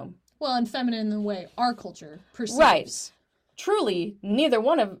 you know. Well, and feminine in the way our culture perceives. Right. Truly, neither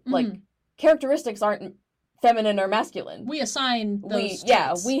one of, like, characteristics aren't feminine or masculine. We assign those traits.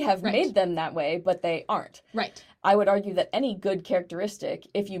 Yeah, we have made them that way, but they aren't. Right. I would argue that any good characteristic,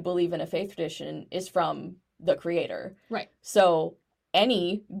 if you believe in a faith tradition, is from the creator. Right. So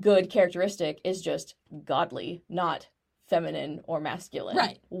any good characteristic is just godly, not feminine or masculine.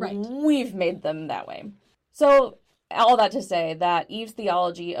 Right. We've made them that way. So all that to say that Eve's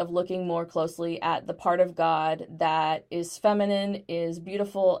theology of looking more closely at the part of God that is feminine is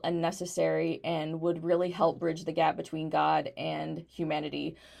beautiful and necessary and would really help bridge the gap between God and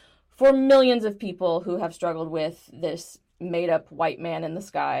humanity for millions of people who have struggled with this made-up white man in the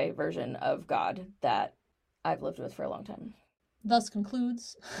sky version of God that I've lived with for a long time. Thus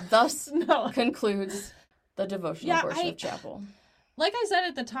concludes concludes the devotional portion of chapel. Like I said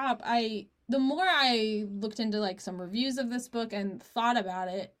at the top, the more I looked into, like, some reviews of this book and thought about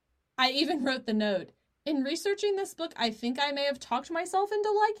it, I even wrote the note. In researching this book, I think I may have talked myself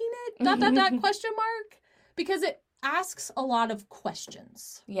into liking it, ... question mark, because it asks a lot of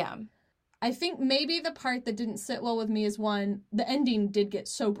questions. Yeah. I think maybe the part that didn't sit well with me is one, the ending did get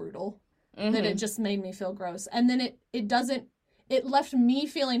so brutal that it just made me feel gross. And then it left me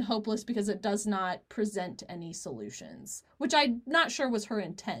feeling hopeless because it does not present any solutions, which I'm not sure was her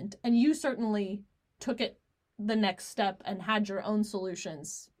intent. And you certainly took it the next step and had your own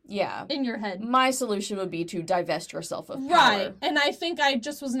solutions in your head. My solution would be to divest yourself of power. Right. And I think I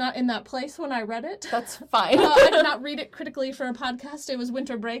just was not in that place when I read it. That's fine. I did not read it critically for a podcast. It was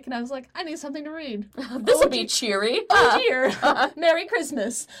winter break, and I was like, I need something to read. This will be cheery. Oh, dear. Merry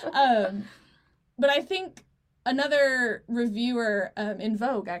Christmas. But I think another reviewer in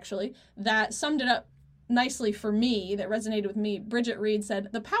Vogue, actually, that summed it up nicely for me, that resonated with me. Bridget Reed said,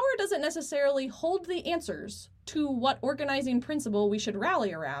 "The power doesn't necessarily hold the answers to what organizing principle we should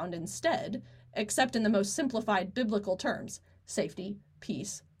rally around instead, except in the most simplified biblical terms: safety,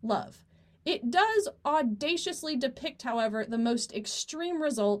 peace, love. It does audaciously depict, however, the most extreme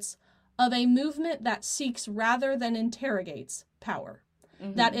results of a movement that seeks rather than interrogates power.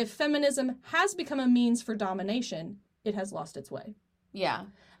 Mm-hmm. That if feminism has become a means for domination, it has lost its way." Yeah.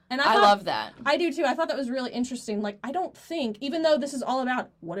 And I love that. I do too. I thought that was really interesting. Like, I don't think, even though this is all about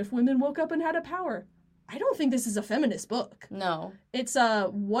what if women woke up and had a power, I don't think this is a feminist book. No. It's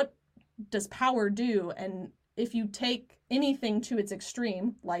what does power do? And if you take anything to its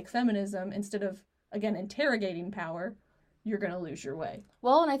extreme, like feminism, instead of, again, interrogating power, you're going to lose your way.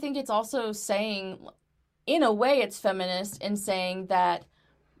 Well, and I think it's also saying, in a way, it's feminist in saying that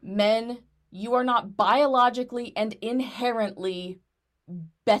men, you are not biologically and inherently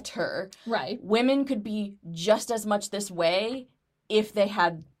better. Right. Women could be just as much this way if they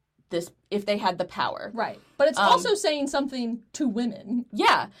had the power. Right. But it's also saying something to women.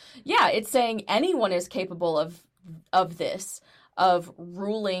 Yeah. Yeah, it's saying anyone is capable of this, of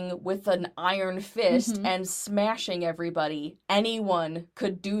ruling with an iron fist and smashing everybody. Anyone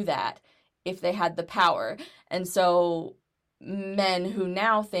could do that if they had the power. And so men who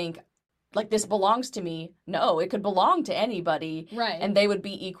now think, like, this belongs to me, no, it could belong to anybody. Right. And they would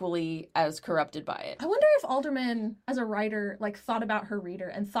be equally as corrupted by it. I wonder if Alderman, as a writer, like, thought about her reader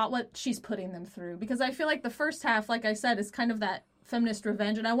and thought what she's putting them through. Because I feel like the first half, like I said, is kind of that feminist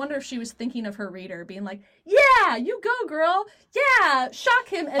revenge. And I wonder if she was thinking of her reader being like, yeah, you go, girl. Yeah, shock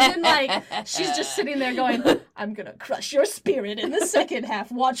him. And then, like, she's just sitting there going, I'm going to crush your spirit in the second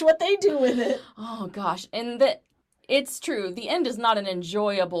half. Watch what they do with it. Oh, gosh. And it's true. The end is not an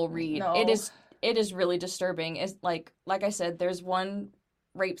enjoyable read. No. It is really disturbing. It's like I said, there's one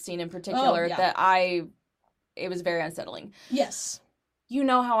rape scene in particular that it was very unsettling. Yes. You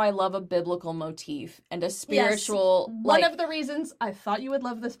know how I love a biblical motif and a spiritual... Yes. One of the reasons I thought you would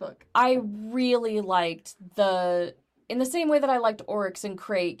love this book. I really liked in the same way that I liked Oryx and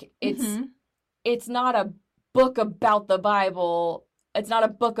Crake, it's not a book about the Bible. It's not a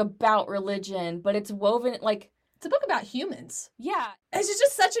book about religion, but it's woven, like... It's a book about humans. Yeah. It's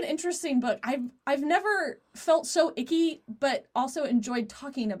just such an interesting book. I've never felt so icky, but also enjoyed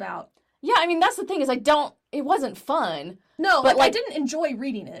talking about. Yeah, I mean, that's the thing is it wasn't fun. No, but I didn't enjoy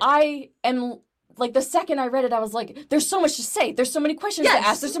reading it. I am, like, the second I read it, I was like, there's so much to say. There's so many questions to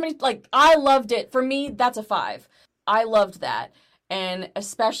ask. There's so many, like, I loved it. For me, that's a 5. I loved that. And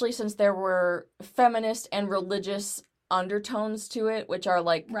especially since there were feminist and religious undertones to it, which are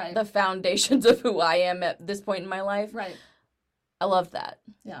like the foundations of who I am at this point in my life. Right. I love that.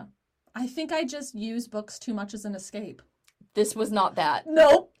 Yeah. I think I just use books too much as an escape. This was not that.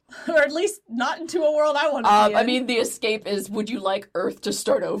 Nope. Or at least not into a world I want to be in. I mean, the escape is, would you like Earth to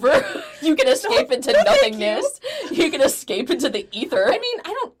start over? You can escape into nothingness. You can escape into the ether. I mean,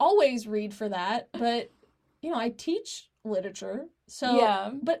 I don't always read for that, but, I teach literature. So,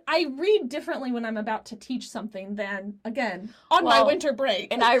 yeah. But I read differently when I'm about to teach something than, again, on my winter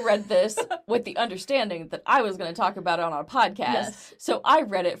break. And I read this with the understanding that I was going to talk about it on our podcast. Yes. So I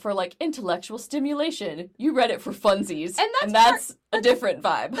read it for, like, intellectual stimulation. You read it for funsies. And that's a different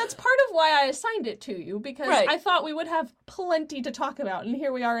vibe. That's part of why I assigned it to you, because I thought we would have plenty to talk about. And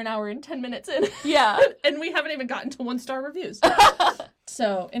here we are, an hour and 10 minutes in. Yeah. And we haven't even gotten to 1-star reviews.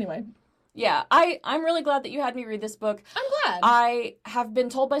 So, anyway. Yeah, I'm really glad that you had me read this book. I'm glad. I have been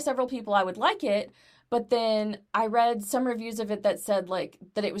told by several people I would like it, but then I read some reviews of it that said, like,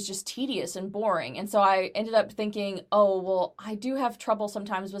 that it was just tedious and boring. And so I ended up thinking, oh, well, I do have trouble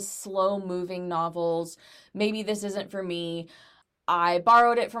sometimes with slow-moving novels. Maybe this isn't for me. I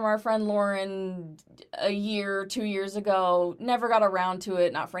borrowed it from our friend Lauren a year, 2 years ago, never got around to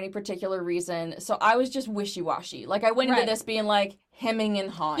it, not for any particular reason. So I was just wishy-washy. Like, I went into this being like, hemming and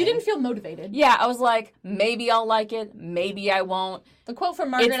hawing. You didn't feel motivated. Yeah, I was like, maybe I'll like it, maybe I won't. The quote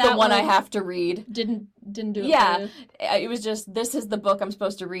from Margaret It's the one I have to read. Didn't do it. Yeah, for you. It was just, this is the book I'm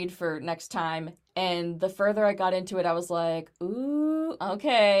supposed to read for next time. And the further I got into it, I was like, ooh,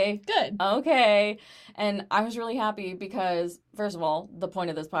 okay. Good. Okay. And I was really happy because, first of all, the point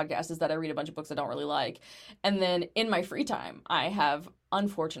of this podcast is that I read a bunch of books I don't really like. And then in my free time, I have,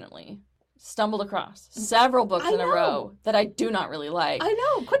 unfortunately, stumbled across several books in a row that I do not really like. I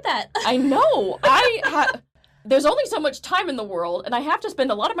know. Quit that. I know. There's only so much time in the world, and I have to spend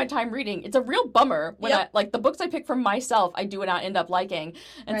a lot of my time reading. It's a real bummer when the books I pick for myself, I do not end up liking.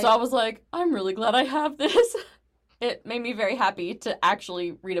 And so I was like, I'm really glad I have this. It made me very happy to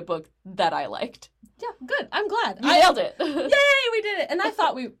actually read a book that I liked. Yeah, good. I'm glad. You nailed it. Yay, we did it. And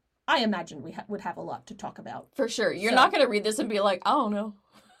I imagined we would have a lot to talk about. For sure. You're not going to read this and be like, I don't know.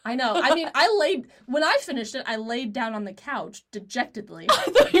 I know. I mean, when I finished it, I laid down on the couch dejectedly. I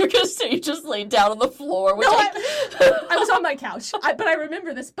thought you were going to say you just laid down on the floor. Which I was on my couch. But I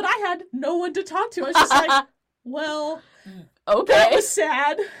remember this. But I had no one to talk to. I was just like, well, okay. That was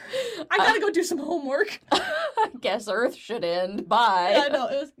sad. I gotta go do some homework. I guess Earth should end. Bye. I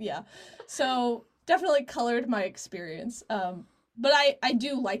know. So definitely colored my experience. But I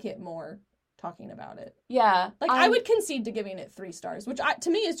do like it more talking about it. Yeah. Like, I would concede to giving it 3 stars, which to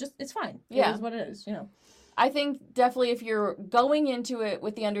me is just, it's fine. Yeah. It is what it is, you know. I think definitely if you're going into it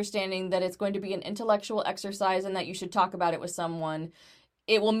with the understanding that it's going to be an intellectual exercise and that you should talk about it with someone,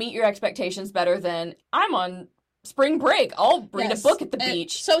 it will meet your expectations better than, I'm on spring break, I'll read a book at the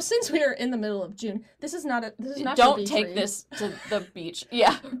beach. So since we're in the middle of June, this is not Don't your beach take read. this to the beach.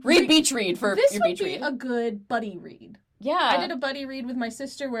 Yeah. Read beach read for your beach read. This would be a good buddy read. Yeah. I did a buddy read with my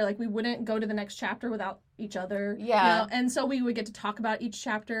sister where, like, we wouldn't go to the next chapter without each other. Yeah. You know? And so we would get to talk about each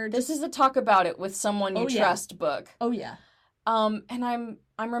chapter. This is a talk about it with someone you trust book. Oh, yeah. And I'm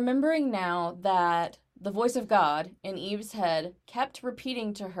remembering now that the voice of God in Eve's head kept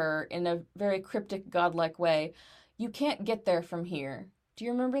repeating to her in a very cryptic, godlike way, you can't get there from here. Do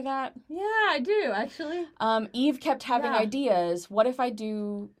you remember that? Yeah, I do, actually. Eve kept having ideas. What if I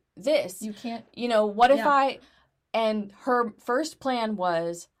do this? You can't. You know, what if I... And her first plan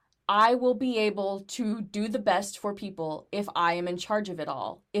was, I will be able to do the best for people if I am in charge of it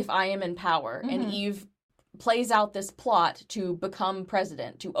all, if I am in power. Mm-hmm. And Eve plays out this plot to become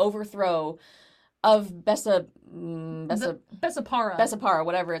president, to overthrow of Bessapara,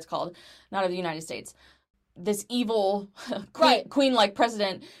 whatever it's called, not of the United States. This evil queen-like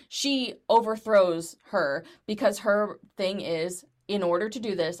president, she overthrows her because her thing is, in order to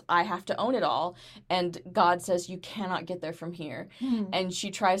do this, I have to own it all. And God says, you cannot get there from here. And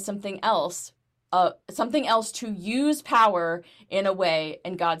she tries something else to use power in a way.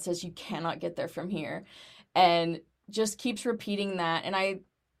 And God says, you cannot get there from here. And just keeps repeating that. And I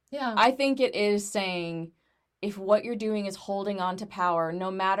think it is saying, if what you're doing is holding on to power,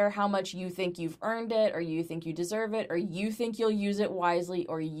 no matter how much you think you've earned it, or you think you deserve it, or you think you'll use it wisely,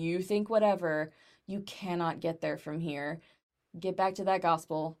 or you think whatever, you cannot get there from here. Get back to that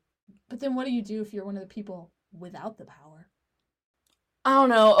gospel. But then what do you do if you're one of the people without the power? I don't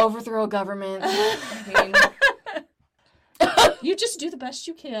know, overthrow a government. You just do the best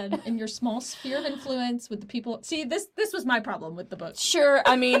you can in your small sphere of influence with the people. See, this was my problem with the book. Sure,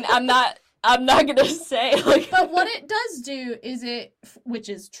 I mean, I'm not gonna say, like... But what it does do is which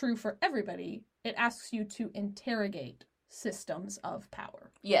is true for everybody, it asks you to interrogate systems of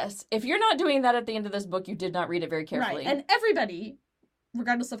power. Yes. If you're not doing that at the end of this book, you did not read it very carefully. Right. And everybody,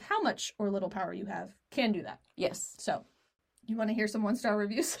 regardless of how much or little power you have, can do that. Yes. So, you want to hear some 1-star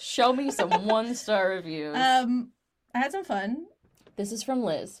reviews? Show me some 1-star reviews. I had some fun. This is from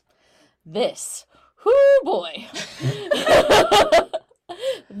Liz. This. Whoo boy.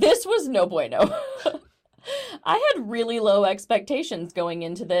 This was no bueno. I had really low expectations going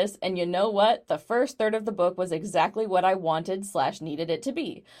into this, and you know what? The first third of the book was exactly what I wanted/needed it to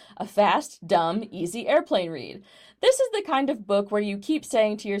be. A fast, dumb, easy airplane read. This is the kind of book where you keep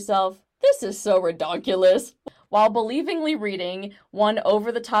saying to yourself, this is so redonkulous, while believingly reading one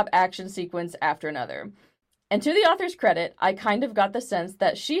over-the-top action sequence after another. And to the author's credit, I kind of got the sense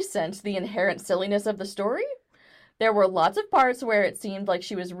that she sensed the inherent silliness of the story. There were lots of parts where it seemed like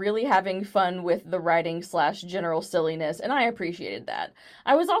she was really having fun with the writing/general silliness, and I appreciated that.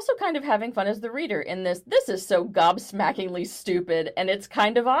 I was also kind of having fun as the reader in this is so gobsmackingly stupid, and it's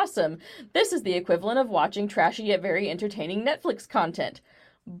kind of awesome. This is the equivalent of watching trashy yet very entertaining Netflix content.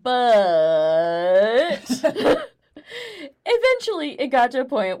 But... Eventually, it got to a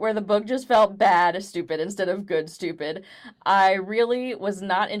point where the book just felt bad stupid instead of good stupid. I really was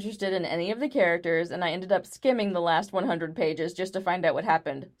not interested in any of the characters, and I ended up skimming the last 100 pages just to find out what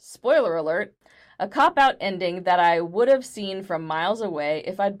happened. Spoiler alert. A cop-out ending that I would have seen from miles away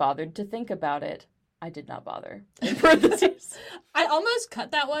if I'd bothered to think about it. I did not bother. In parentheses. I almost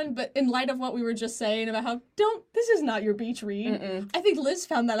cut that one, but in light of what we were just saying about how, this is not your beach read. I think Liz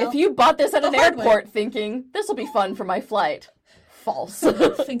found that out. If you bought this at an airport thinking, this will be fun for my flight. False.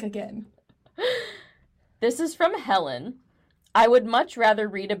 Think again. This is from Helen. I would much rather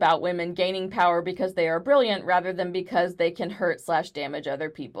read about women gaining power because they are brilliant rather than because they can hurt/damage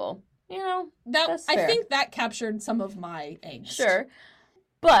other people. You know, that's fair. I think that captured some of my angst. Sure.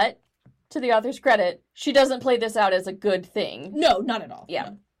 But... to the author's credit, she doesn't play this out as a good thing. No, not at all. Yeah.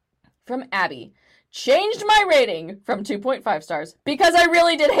 No. From Abby. changed my rating from 2.5 stars because I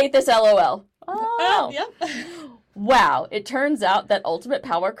really did hate this LOL. Oh. Yep. Wow, it turns out that ultimate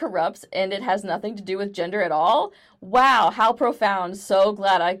power corrupts and it has nothing to do with gender at all? Wow, how profound. So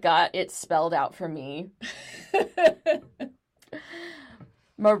glad I got it spelled out for me.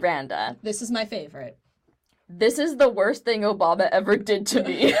 Miranda. This is my favorite. This is the worst thing Obama ever did to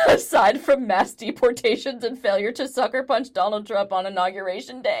me, aside from mass deportations and failure to sucker punch Donald Trump on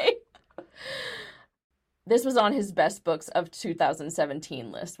Inauguration Day. This was on his best books of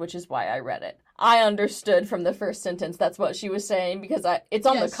 2017 list, which is why I read it. I understood from the first sentence that's what she was saying because it's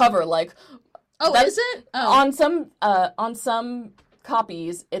on the cover, like. Oh, is it? Oh. On some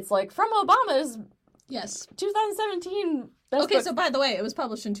copies, it's like from Obama's. Yes. 2017. Okay, so by the way, it was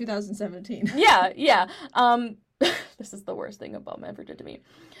published in 2017. Yeah. This is the worst thing Obama ever did to me.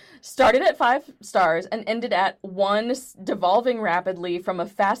 Started at 5 stars and ended at 1, devolving rapidly from a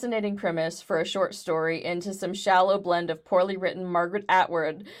fascinating premise for a short story into some shallow blend of poorly written Margaret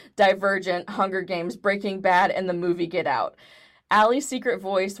Atwood, Divergent, Hunger Games, Breaking Bad, and the movie Get Out. Allie's secret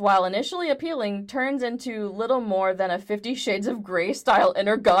voice, while initially appealing, turns into little more than a 50 Shades of Grey-style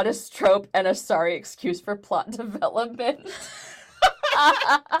inner goddess trope and a sorry excuse for plot development. They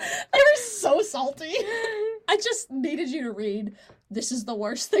were so salty. I just needed you to read, this is the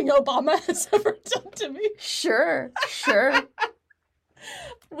worst thing Obama has ever done to me. Sure.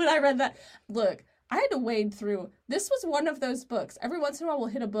 When I read that, look, I had to wade through. This was one of those books. Every once in a while we'll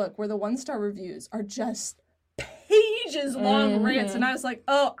hit a book where the 1-star reviews are just pages long rants, and I was like,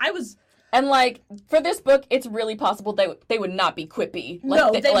 and like for this book, it's really possible they would not be quippy.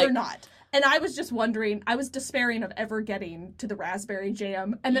 Like, they were not. And I was just wondering, I was despairing of ever getting to the raspberry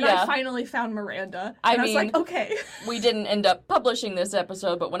jam, and then I finally found Miranda, and I was like, okay. We didn't end up publishing this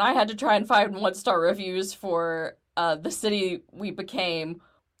episode, but when I had to try and find 1-star reviews for The City We Became,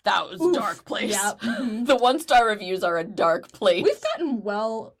 that was a dark place. Yeah. Mm-hmm. The 1-star reviews are a dark place. We've gotten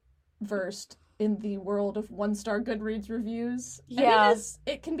well versed in the world of 1-star Goodreads reviews. Yeah. And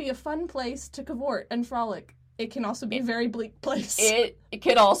it can be a fun place to cavort and frolic. It can also be a very bleak place. It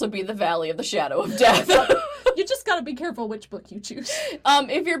could also be the Valley of the Shadow of Death. You just gotta be careful which book you choose.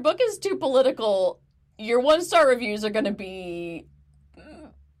 If your book is too political, your 1-star reviews are gonna be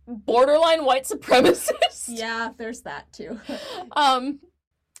borderline white supremacists. Yeah, there's that too.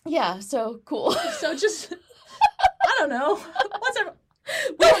 Yeah, so cool. So just, I don't know.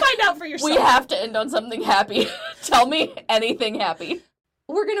 We'll find out for yourself. We have to end on something happy. Tell me anything happy.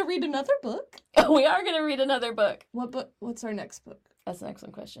 We're gonna read another book. We are gonna read another book. What book? What's our next book? That's an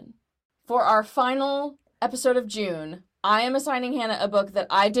excellent question. For our final episode of June, I am assigning Hannah a book that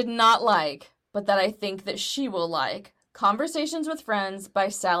I did not like, but that I think that she will like. Conversations with Friends by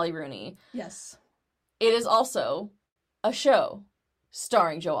Sally Rooney. Yes. It is also a show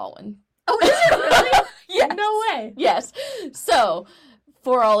starring Joe Alwyn. Oh, is it really? Yes. No way. Yes. So,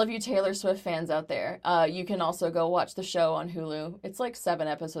 for all of you Taylor Swift fans out there, you can also go watch the show on Hulu. It's like 7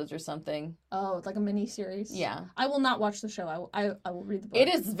 episodes or something. Oh, it's like a mini-series? Yeah. I will not watch the show. I will read the book. It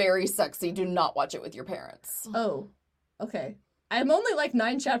is very sexy. Do not watch it with your parents. Oh, okay. I'm only like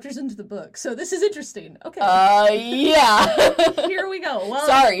 9 chapters into the book, so this is interesting. Okay. Yeah. Here we go. Well,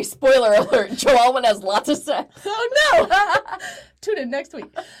 sorry, spoiler alert. Joe Alwyn has lots of sex. Oh, no! Tune in next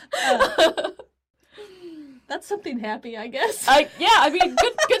week. That's something happy, I guess. I mean,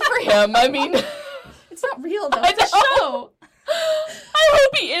 good for him. I mean, it's not real, though. It's a show. I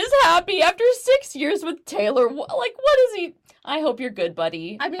hope he is happy after 6 years with Taylor. Like, what is he? I hope you're good,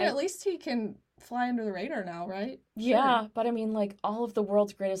 buddy. I mean, at least he can fly under the radar now, right? Yeah, sure. But I mean, like, all of the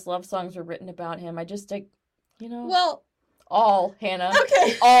world's greatest love songs were written about him. I just, like, you know. Well. All, Hannah.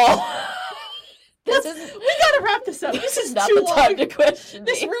 Okay. All. We gotta wrap this up. This is not too the long. time to question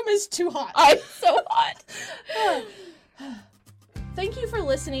This me. room is too hot. I'm so hot. Thank you for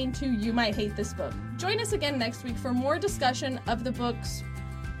listening to You Might Hate This Book. Join us again next week for more discussion of the books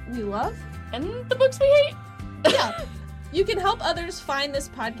we love and the books we hate. Yeah. You can help others find this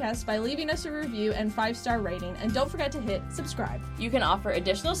podcast by leaving us a review and 5-star rating, and don't forget to hit subscribe. You can offer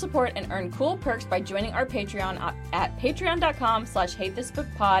additional support and earn cool perks by joining our Patreon at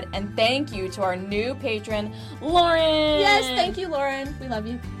patreon.com/hatethisbookpod. And thank you to our new patron, Lauren. Yes, thank you, Lauren. We love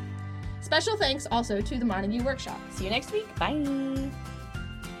you. Special thanks also to the Montague Workshop. See you next week. Bye.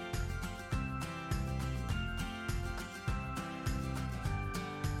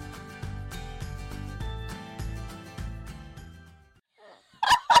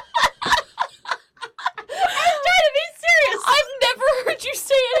 You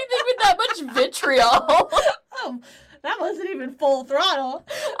say anything with that much vitriol. Oh, That wasn't even full throttle.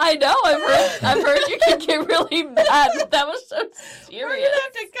 I know. I've heard you can get really mad. That was so serious. We're gonna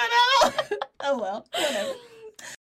have to cut out. Oh well, whatever.